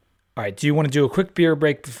 All right, do you want to do a quick beer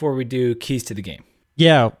break before we do keys to the game?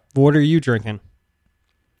 Yeah, what are you drinking?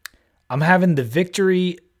 I'm having the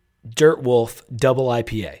Victory Dirt Wolf Double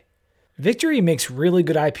IPA. Victory makes really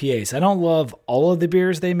good IPAs. I don't love all of the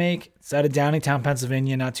beers they make. It's out of Downingtown,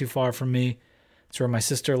 Pennsylvania, not too far from me. It's where my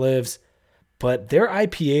sister lives. But their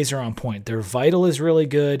IPAs are on point. Their Vital is really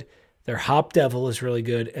good. Their Hop Devil is really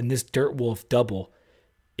good. And this Dirt Wolf Double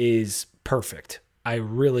is perfect. I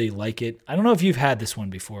really like it. I don't know if you've had this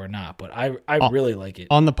one before or not, but I really like it.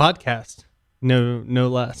 On the podcast. No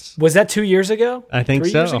less. Was that 2 years ago? I think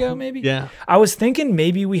 3 so. years ago, maybe? Yeah. I was thinking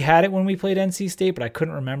maybe we had it when we played NC State, but I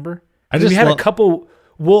couldn't remember. We had a couple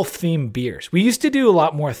wolf-themed beers. We used to do a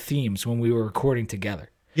lot more themes when we were recording together.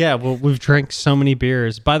 Yeah, well, we've drank so many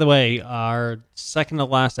beers. By the way, our second to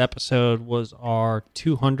last episode was our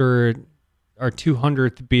 200th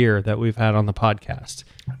beer that we've had on the podcast.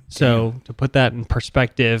 So to put that in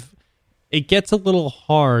perspective, it gets a little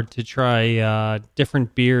hard to try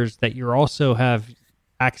different beers that you also have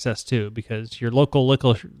access to because your local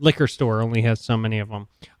liquor store only has so many of them.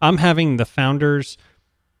 I'm having the Founders.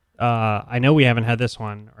 I know we haven't had this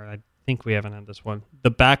one, or I think we haven't had this one.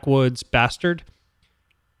 The Backwoods Bastard.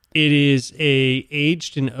 It is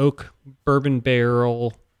aged in oak bourbon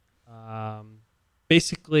barrel.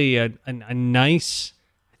 Basically a nice,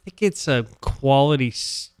 I think it's a quality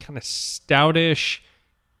kind of stoutish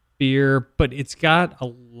beer, but it's got a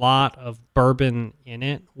lot of bourbon in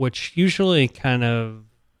it, which usually kind of,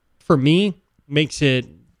 for me, makes it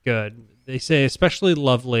good. They say especially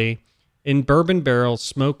lovely in bourbon barrels,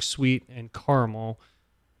 smoke, sweet, and caramel.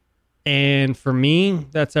 And for me,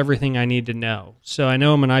 that's everything I need to know. So I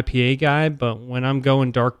know I'm an IPA guy, but when I'm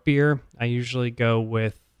going dark beer, I usually go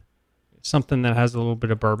with something that has a little bit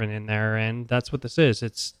of bourbon in there. And that's what this is.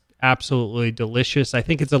 It's absolutely delicious. I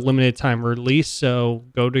think it's a limited time release, so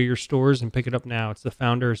go to your stores and pick it up now. It's the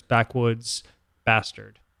Founders Backwoods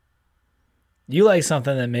Bastard. You like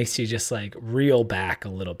something that makes you just like reel back a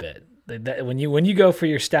little bit. When you go for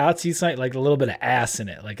your stouts, you like a little bit of ass in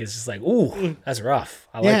it. Like it's just like, ooh, that's rough.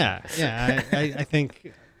 I like it. Yeah. I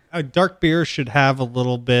think a dark beer should have a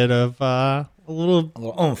little bit of a little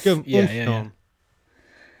oomph. Yeah.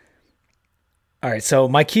 All right, so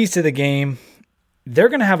my keys to the game, they're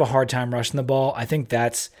going to have a hard time rushing the ball. I think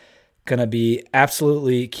that's going to be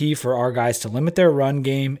absolutely key for our guys to limit their run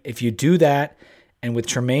game. If you do that, and with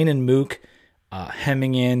Tremaine and Mook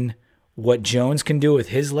hemming in what Jones can do with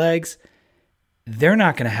his legs, they're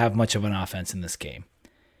not going to have much of an offense in this game.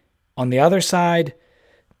 On the other side,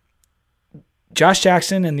 Josh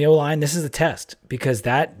Jackson and the O-line, this is a test because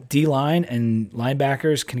that D-line and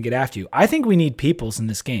linebackers can get after you. I think we need Peoples in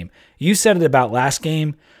this game. You said it about last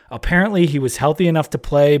game. Apparently he was healthy enough to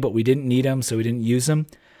play, but we didn't need him, so we didn't use him.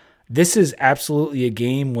 This is absolutely a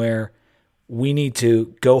game where we need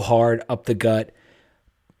to go hard up the gut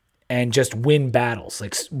and just win battles,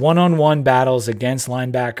 like one-on-one battles against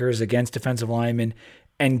linebackers, against defensive linemen,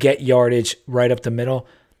 and get yardage right up the middle.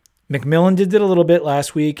 McMillan did it a little bit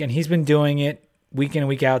last week, and he's been doing it week in and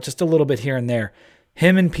week out, just a little bit here and there.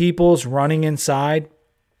 Him and Peoples running inside,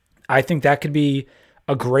 I think that could be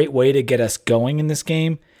a great way to get us going in this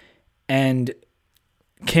game. And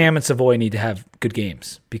Cam and Savoy need to have good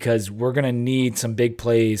games because we're going to need some big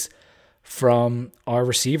plays from our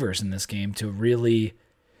receivers in this game to really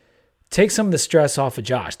take some of the stress off of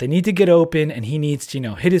Josh. They need to get open, and he needs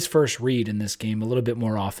to, hit his first read in this game a little bit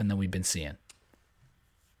more often than we've been seeing.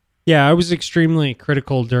 Yeah, I was extremely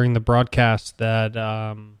critical during the broadcast that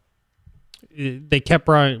they kept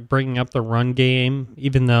bringing up the run game,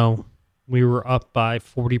 even though we were up by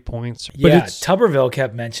 40 points. But yeah, Tuberville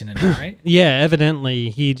kept mentioning it, right? Yeah, evidently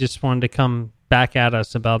he just wanted to come back at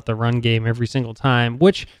us about the run game every single time,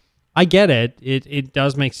 which I get it. It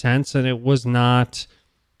does make sense, and it was not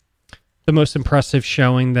the most impressive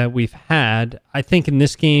showing that we've had. I think in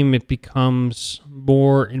this game it becomes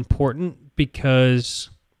more important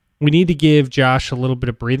because we need to give Josh a little bit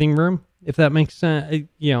of breathing room, if that makes sense.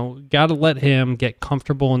 Got to let him get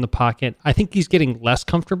comfortable in the pocket. I think he's getting less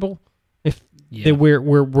comfortable.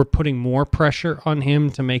 We're putting more pressure on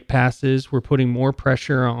him to make passes. We're putting more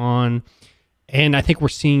pressure on, and I think we're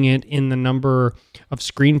seeing it in the number of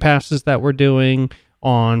screen passes that we're doing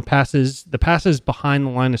on passes. The passes behind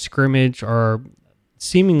the line of scrimmage are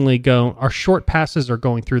seemingly our short passes are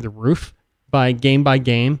going through the roof by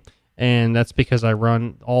game, and that's because I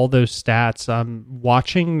run all those stats. I'm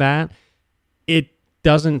watching that. It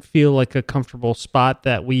doesn't feel like a comfortable spot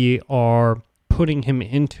that we are putting him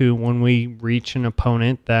into when we reach an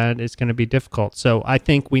opponent that is going to be difficult. So I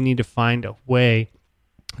think we need to find a way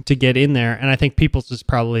to get in there, and I think Peoples is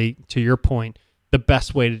probably, to your point, the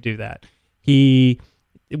best way to do that.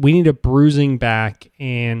 We need a bruising back,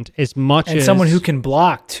 and as someone who can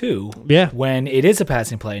block too. Yeah, when it is a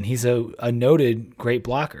passing play, and he's a noted great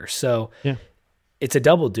blocker. So yeah, it's a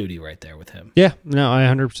double duty right there with him. Yeah, no, I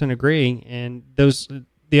 100% agree. And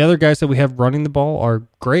the other guys that we have running the ball are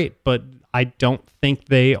great, but I don't think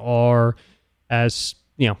they are as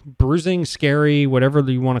bruising, scary, whatever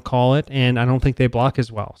you want to call it, and I don't think they block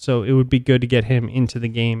as well. So it would be good to get him into the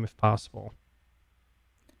game if possible.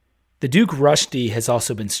 The Duke rush D has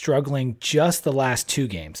also been struggling just the last 2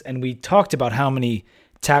 games, and we talked about how many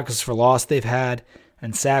tackles for loss they've had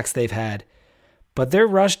and sacks they've had, but their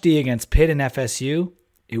rush D against Pitt and FSU,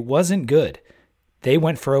 it wasn't good. They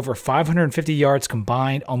went for over 550 yards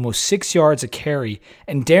combined, almost 6 yards a carry,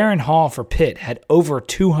 and Darren Hall for Pitt had over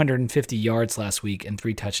 250 yards last week and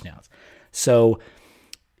 3 touchdowns. So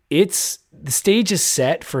the stage is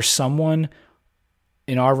set for someone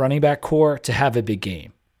in our running back core to have a big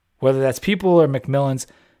game. Whether that's People or McMillan,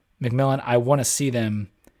 I want to see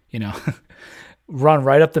them, run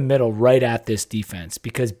right up the middle, right at this defense,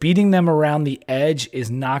 because beating them around the edge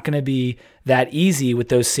is not going to be that easy with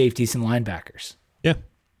those safeties and linebackers. Yeah,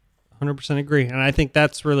 100% agree. And I think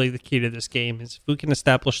that's really the key to this game is if we can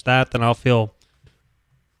establish that, then I'll feel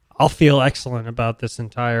excellent about this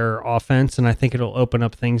entire offense, and I think it'll open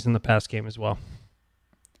up things in the pass game as well.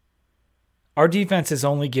 Our defense has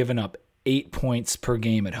only given up 8 points per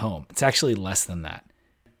game at home. It's actually less than that.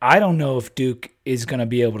 I don't know if Duke is going to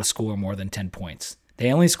be able to score more than 10 points.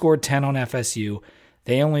 They only scored 10 on FSU.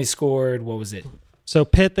 They only scored, what was it? So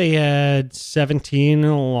Pitt, they had 17 in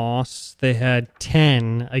a loss. They had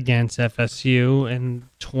 10 against FSU and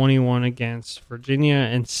 21 against Virginia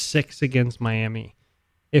and 6 against Miami.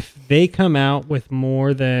 If they come out with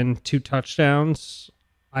more than 2 touchdowns,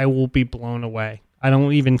 I will be blown away. I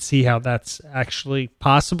don't even see how that's actually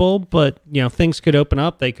possible, but things could open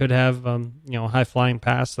up. They could have a high flying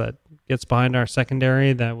pass that gets behind our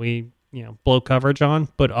secondary that we blow coverage on.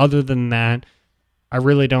 But other than that, I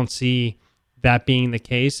really don't see that being the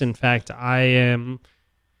case. In fact, I am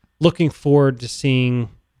looking forward to seeing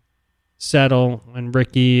Settle and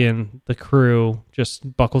Ricky and the crew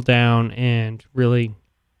just buckle down and really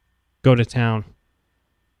go to town.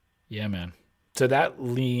 Yeah, man. So that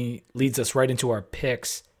leads us right into our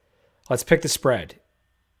picks. Let's pick the spread.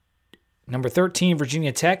 Number 13,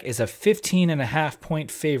 Virginia Tech, is a 15.5-point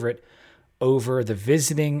favorite over the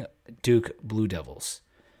visiting Duke Blue Devils.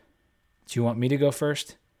 Do you want me to go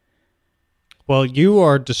first? Well, you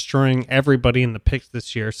are destroying everybody in the picks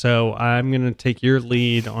this year, so I'm going to take your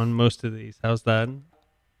lead on most of these. How's that?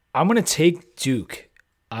 I'm going to take Duke.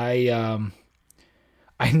 I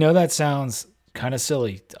know that sounds kind of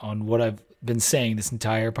silly on what I've been saying this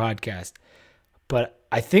entire podcast, but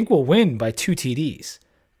I think we'll win by 2 TDs.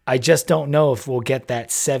 I just don't know if we'll get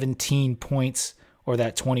that 17 points or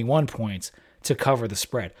that 21 points to cover the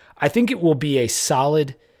spread. I think it will be a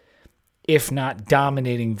solid, if not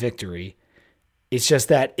dominating victory. It's just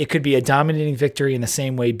that it could be a dominating victory in the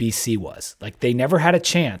same way BC was. Like, they never had a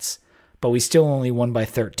chance, but we still only won by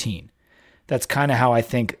 13. That's kind of how I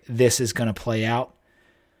think this is going to play out.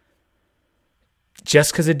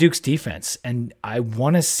 Just because of Duke's defense. And I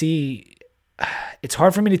want to see... It's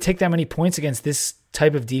hard for me to take that many points against this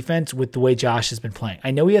type of defense with the way Josh has been playing.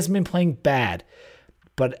 I know he hasn't been playing bad,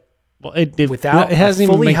 but without it hasn't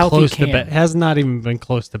a fully even been healthy close Cam, to bad. It has not even been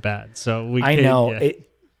close to bad. So I know. Yeah.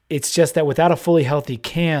 It's just that without a fully healthy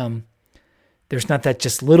Cam, there's not that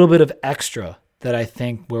just little bit of extra that I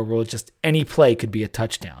think where we'll just any play could be a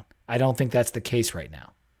touchdown. I don't think that's the case right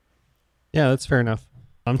now. Yeah, that's fair enough.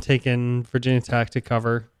 I'm taking Virginia Tech to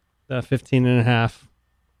cover the 15.5.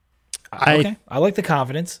 Okay. I like the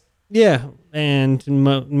confidence. Yeah, and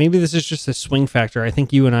maybe this is just a swing factor. I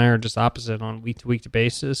think you and I are just opposite on week-to-week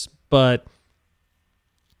basis, but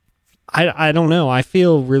I don't know. I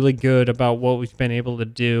feel really good about what we've been able to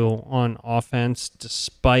do on offense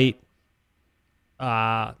despite,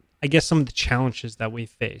 I guess, some of the challenges that we've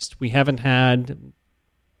faced. We haven't had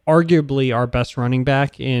arguably our best running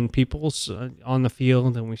back in Peoples on the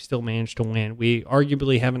field, and we still managed to win. We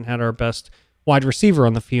arguably haven't had our best wide receiver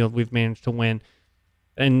on the field. We've managed to win.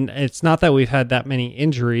 And it's not that we've had that many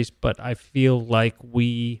injuries, but I feel like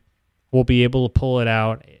we will be able to pull it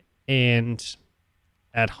out. And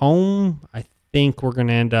at home, I think we're going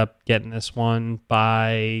to end up getting this one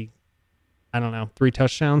by, 3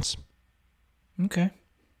 touchdowns. Okay.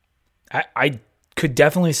 I could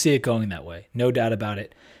definitely see it going that way. No doubt about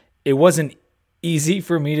it. It wasn't easy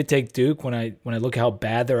for me to take Duke when I look how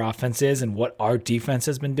bad their offense is and what our defense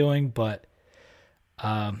has been doing, but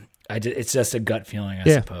it's just a gut feeling, I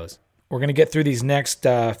suppose. We're going to get through these next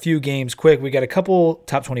few games quick. We got a couple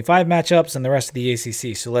top 25 matchups and the rest of the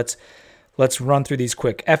ACC. So let's run through these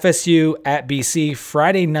quick. FSU at BC,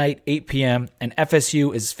 Friday night, 8 p.m., and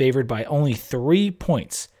FSU is favored by only 3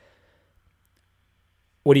 points.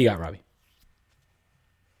 What do you got, Robbie?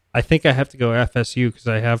 I think I have to go FSU because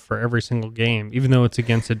I have for every single game, even though it's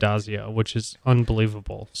against Adazio, which is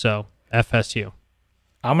unbelievable. So FSU.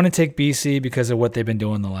 I'm going to take BC because of what they've been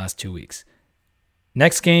doing the last 2 weeks.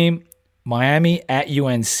 Next game, Miami at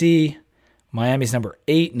UNC. Miami's number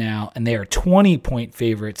 8 now, and they are 20-point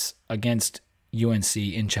favorites against UNC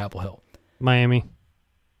in Chapel Hill. Miami.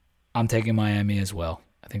 I'm taking Miami as well.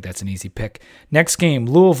 I think that's an easy pick. Next game,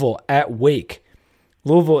 Louisville at Wake.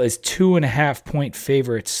 Louisville is 2.5-point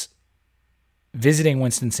favorites visiting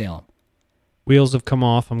Winston-Salem. Wheels have come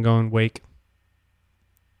off. I'm going Wake.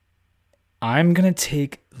 I'm going to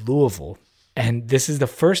take Louisville. And this is the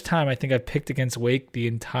first time I think I've picked against Wake the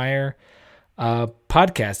entire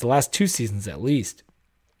podcast, the last 2 seasons at least.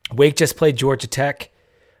 Wake just played Georgia Tech.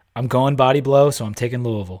 I'm going body blow, so I'm taking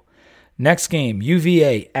Louisville. Next game,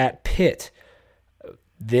 UVA at Pitt.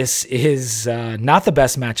 This is not the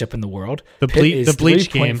best matchup in the world. The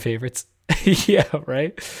bleach game. Favorites. Yeah,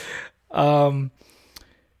 right. I'm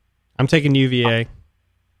taking UVA.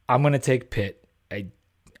 I'm going to take Pitt.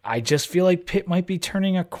 I just feel like Pitt might be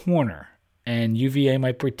turning a corner, and UVA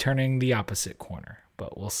might be turning the opposite corner,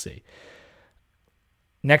 but we'll see.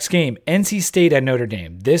 Next game, NC State at Notre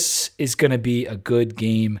Dame. This is going to be a good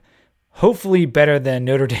game, hopefully better than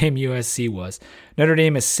Notre Dame USC was. Notre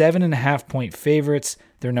Dame is 7.5-point favorites.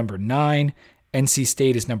 They're number 9. NC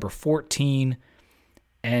State is number 14.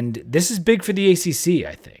 And this is big for the ACC,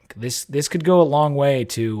 I think. This could go a long way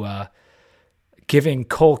to giving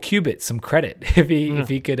Cole Cubitt some credit if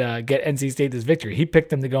he could get NC State this victory. He picked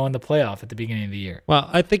them to go in the playoff at the beginning of the year. Well,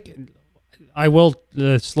 I think I will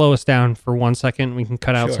slow us down for 1 second. We can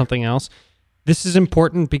cut out something else. This is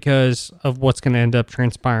important because of what's going to end up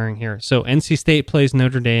transpiring here. So NC State plays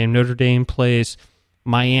Notre Dame. Notre Dame plays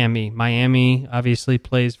Miami. Miami obviously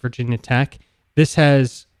plays Virginia Tech. This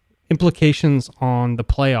has implications on the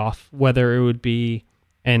playoff, whether it would be,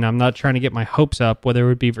 and I'm not trying to get my hopes up, whether it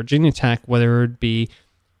would be Virginia Tech, whether it would be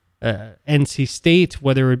NC State,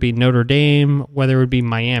 whether it would be Notre Dame, whether it would be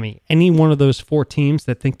Miami. Any one of those 4 teams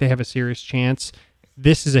that think they have a serious chance,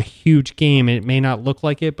 this is a huge game. It may not look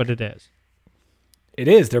like it, but it is. It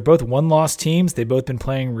is. They're both one-loss teams. They've both been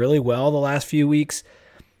playing really well the last few weeks.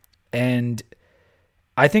 And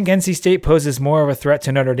I think NC State poses more of a threat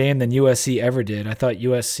to Notre Dame than USC ever did. I thought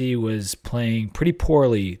USC was playing pretty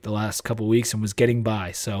poorly the last couple weeks and was getting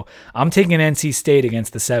by. So I'm taking NC State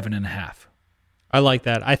against the 7.5. I like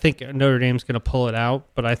that. I think Notre Dame's going to pull it out,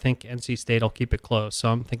 but I think NC State will keep it close. So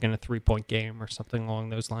I'm thinking a 3-point game or something along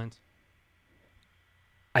those lines.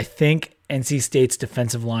 I think NC State's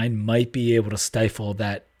defensive line might be able to stifle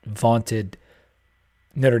that vaunted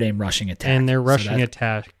Notre Dame rushing attack. And their rushing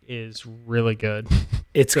attack is really good.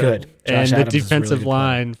 It's good. And the defensive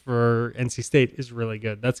line for NC State is really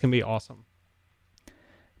good. That's going to be awesome.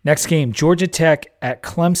 Next game, Georgia Tech at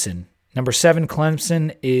Clemson. Number 7,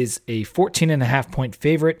 Clemson is a 14.5-point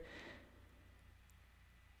favorite.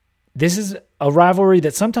 This is a rivalry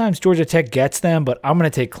that sometimes Georgia Tech gets them, but I'm going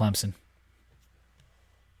to take Clemson.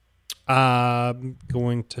 I'm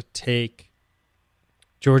going to take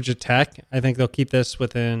Georgia Tech. I think they'll keep this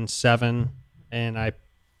within 7, and I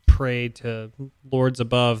pray to lords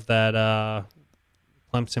above that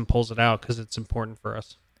Clemson pulls it out because it's important for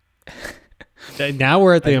us. Now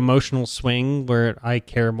we're at the emotional swing where I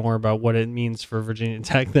care more about what it means for Virginia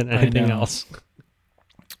Tech than anything else.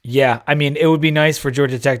 Yeah, I mean, it would be nice for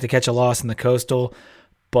Georgia Tech to catch a loss in the Coastal,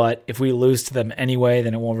 but if we lose to them anyway,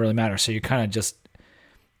 then it won't really matter. So you kind of just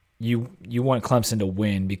you want Clemson to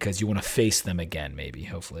win because you want to face them again, maybe,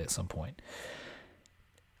 hopefully at some point.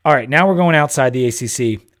 All right, now we're going outside the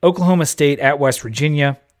ACC. Oklahoma State at West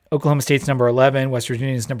Virginia. Oklahoma State's number 11, West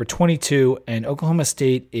Virginia is number 22, and Oklahoma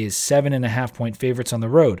State is 7.5-point favorites on the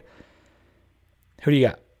road. Who do you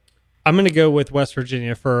got? I'm going to go with West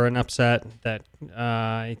Virginia for an upset that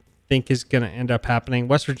I think is going to end up happening.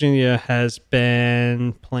 West Virginia has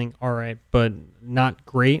been playing all right, but not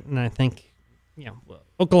great, and I think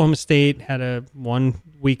Oklahoma State had a 1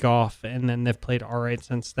 week off, and then they've played all right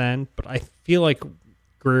since then, but I feel like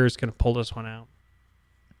Greer is going to pull this one out.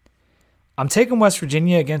 I'm taking West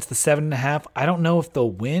Virginia against the 7.5. I don't know if they'll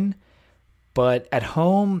win, but at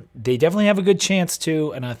home, they definitely have a good chance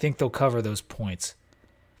to, and I think they'll cover those points.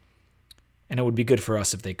 And it would be good for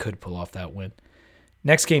us if they could pull off that win.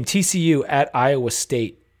 Next game, TCU at Iowa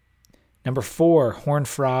State. Number 4, Horned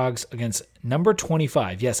Frogs against number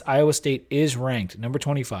 25. Yes, Iowa State is ranked number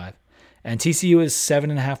 25. And TCU is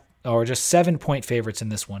 7.5 or just 7-point favorites in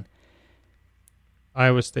this one.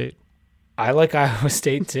 Iowa State. I like Iowa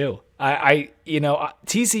State too.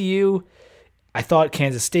 TCU, I thought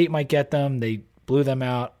Kansas State might get them. They blew them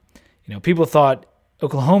out. People thought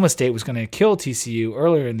Oklahoma State was going to kill TCU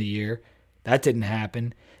earlier in the year. That didn't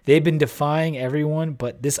happen. They've been defying everyone,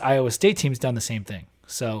 but this Iowa State team's done the same thing.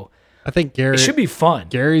 So I think it should be fun.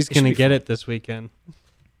 Gary's going to get it this weekend.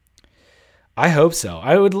 I hope so.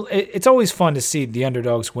 It's always fun to see the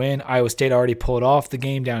underdogs win. Iowa State already pulled off the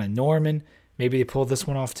game down in Norman. Maybe they pulled this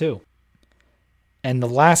one off too. And the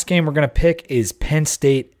last game we're going to pick is Penn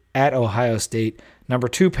State at Ohio State. Number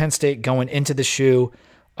 2, Penn State going into the shoe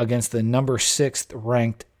against the number 6th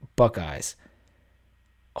ranked Buckeyes.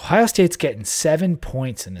 Ohio State's getting 7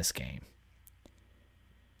 points in this game.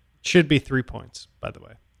 Should be 3 points, by the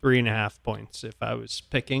way. 3.5 points if I was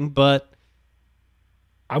picking, but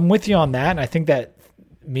I'm with you on that, and I think that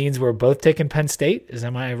means we're both taking Penn State.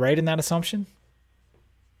 Am I right in that assumption?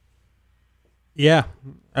 Yeah,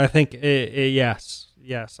 I think yes.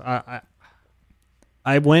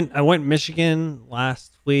 I went Michigan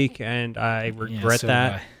last week, and I regret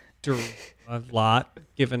that a lot,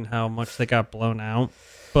 given how much they got blown out.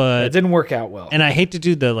 But it didn't work out well. And I hate to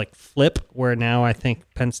do the flip where now I think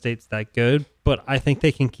Penn State's that good, but I think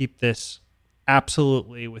they can keep this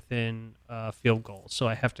absolutely within field goal. So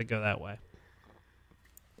I have to go that way.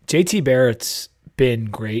 JT Barrett's been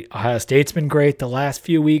great. Ohio State's been great the last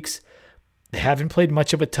few weeks. They haven't played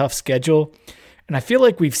much of a tough schedule, and I feel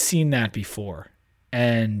like we've seen that before.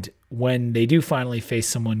 And when they do finally face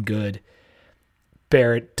someone good,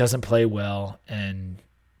 Barrett doesn't play well. And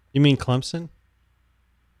you mean Clemson?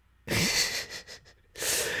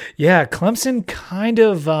 Yeah, Clemson kind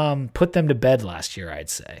of put them to bed last year, I'd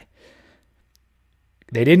say.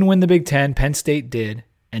 They didn't win the Big Ten. Penn State did,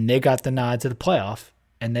 and they got the nod to the playoff,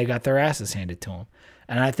 and they got their asses handed to them.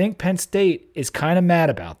 And I think Penn State is kind of mad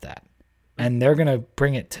about that. And they're going to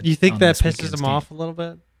bring it to. You think that pisses them off a little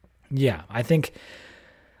bit? Yeah, I think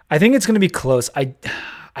it's going to be close. I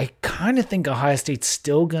kind of think Ohio State's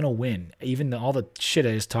still going to win, even all the shit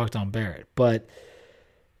I just talked on Barrett. But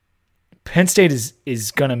Penn State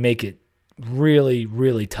is going to make it really,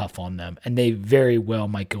 really tough on them, and they very well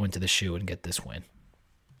might go into the shoe and get this win.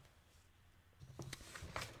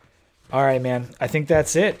 All right, man. I think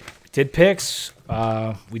that's it. Did picks.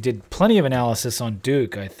 We did plenty of analysis on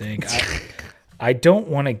Duke, I think. I don't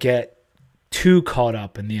want to get too caught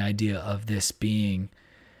up in the idea of this being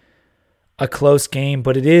a close game,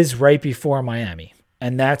 but it is right before Miami.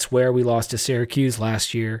 And that's where we lost to Syracuse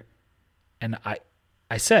last year. And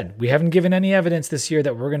I said, we haven't given any evidence this year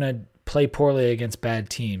that we're going to play poorly against bad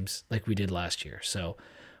teams like we did last year. So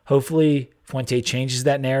hopefully Fuente changes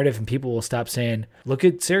that narrative and people will stop saying, look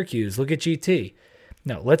at Syracuse, look at GT.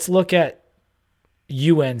 No, let's look at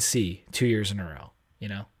UNC 2 years in a row. You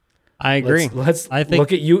know, I agree. Let's I think,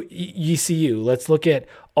 look at ECU. Let's look at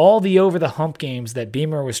all the over the hump games that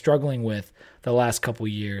Beamer was struggling with the last couple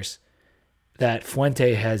years that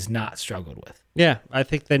Fuente has not struggled with. Yeah, I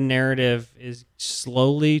think the narrative is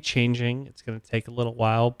slowly changing. It's going to take a little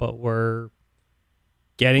while, but we're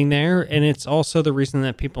getting there. And it's also the reason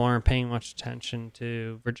that people aren't paying much attention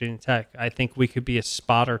to Virginia Tech. I think we could be a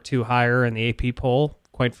spot or two higher in the AP poll,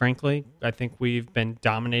 quite frankly. I think we've been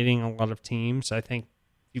dominating a lot of teams. I think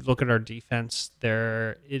you look at our defense,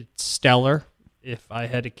 it's stellar, if I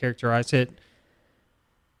had to characterize it.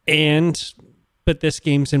 But this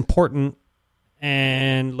game's important.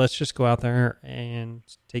 And let's just go out there and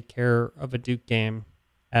take care of a Duke game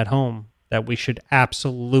at home that we should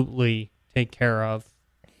absolutely take care of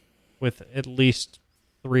with at least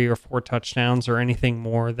 3 or 4 touchdowns, or anything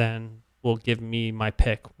more than will give me my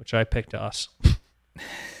pick, which I picked us.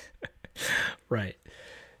 Right.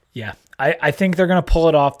 Yeah. I think they're going to pull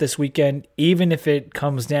it off this weekend. Even if it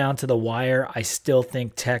comes down to the wire, I still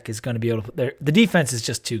think Tech is going to be able to. The defense is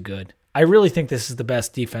just too good. I really think this is the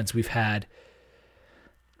best defense we've had.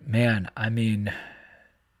 Man, I mean,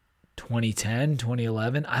 2010,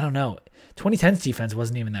 2011, I don't know. 2010's defense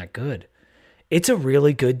wasn't even that good. It's a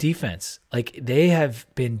really good defense. Like, they have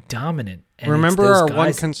been dominant. And remember our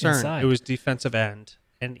one concern, inside. It was defensive end.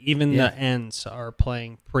 And even the ends are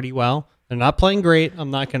playing pretty well. They're not playing great. I'm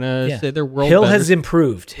not going to say they're world Hill better. has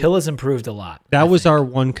improved. Hill has improved a lot. That was our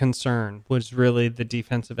one concern, was really the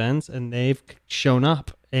defensive ends, and they've shown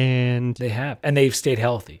up. And they have. And they've stayed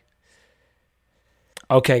healthy.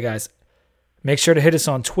 Okay, guys, make sure to hit us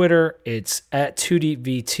on Twitter. It's at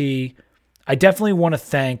 2DVT. I definitely want to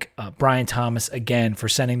thank Brian Thomas again for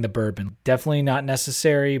sending the bourbon. Definitely not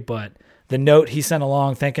necessary, but the note he sent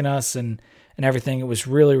along thanking us and everything, it was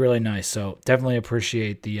really, really nice. So definitely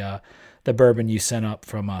appreciate the bourbon you sent up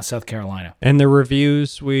from South Carolina. And the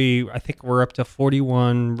reviews, I think we're up to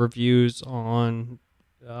 41 reviews on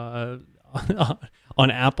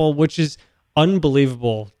Apple, which is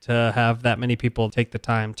unbelievable to have that many people take the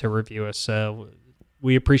time to review us. So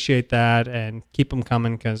we appreciate that, and keep them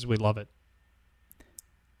coming because we love it.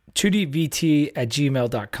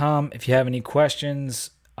 2dvt@gmail.com if you have any questions,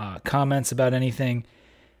 comments about anything,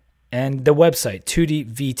 and the website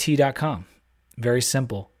 2dvt.com. Very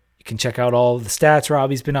simple. You can check out all of the stats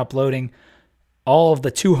Robbie's been uploading, all of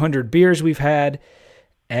the 200 beers we've had,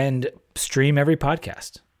 and stream every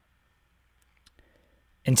podcast.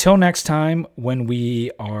 Until next time, when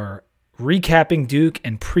we are recapping Duke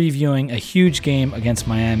and previewing a huge game against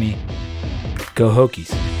Miami, go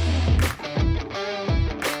Hokies.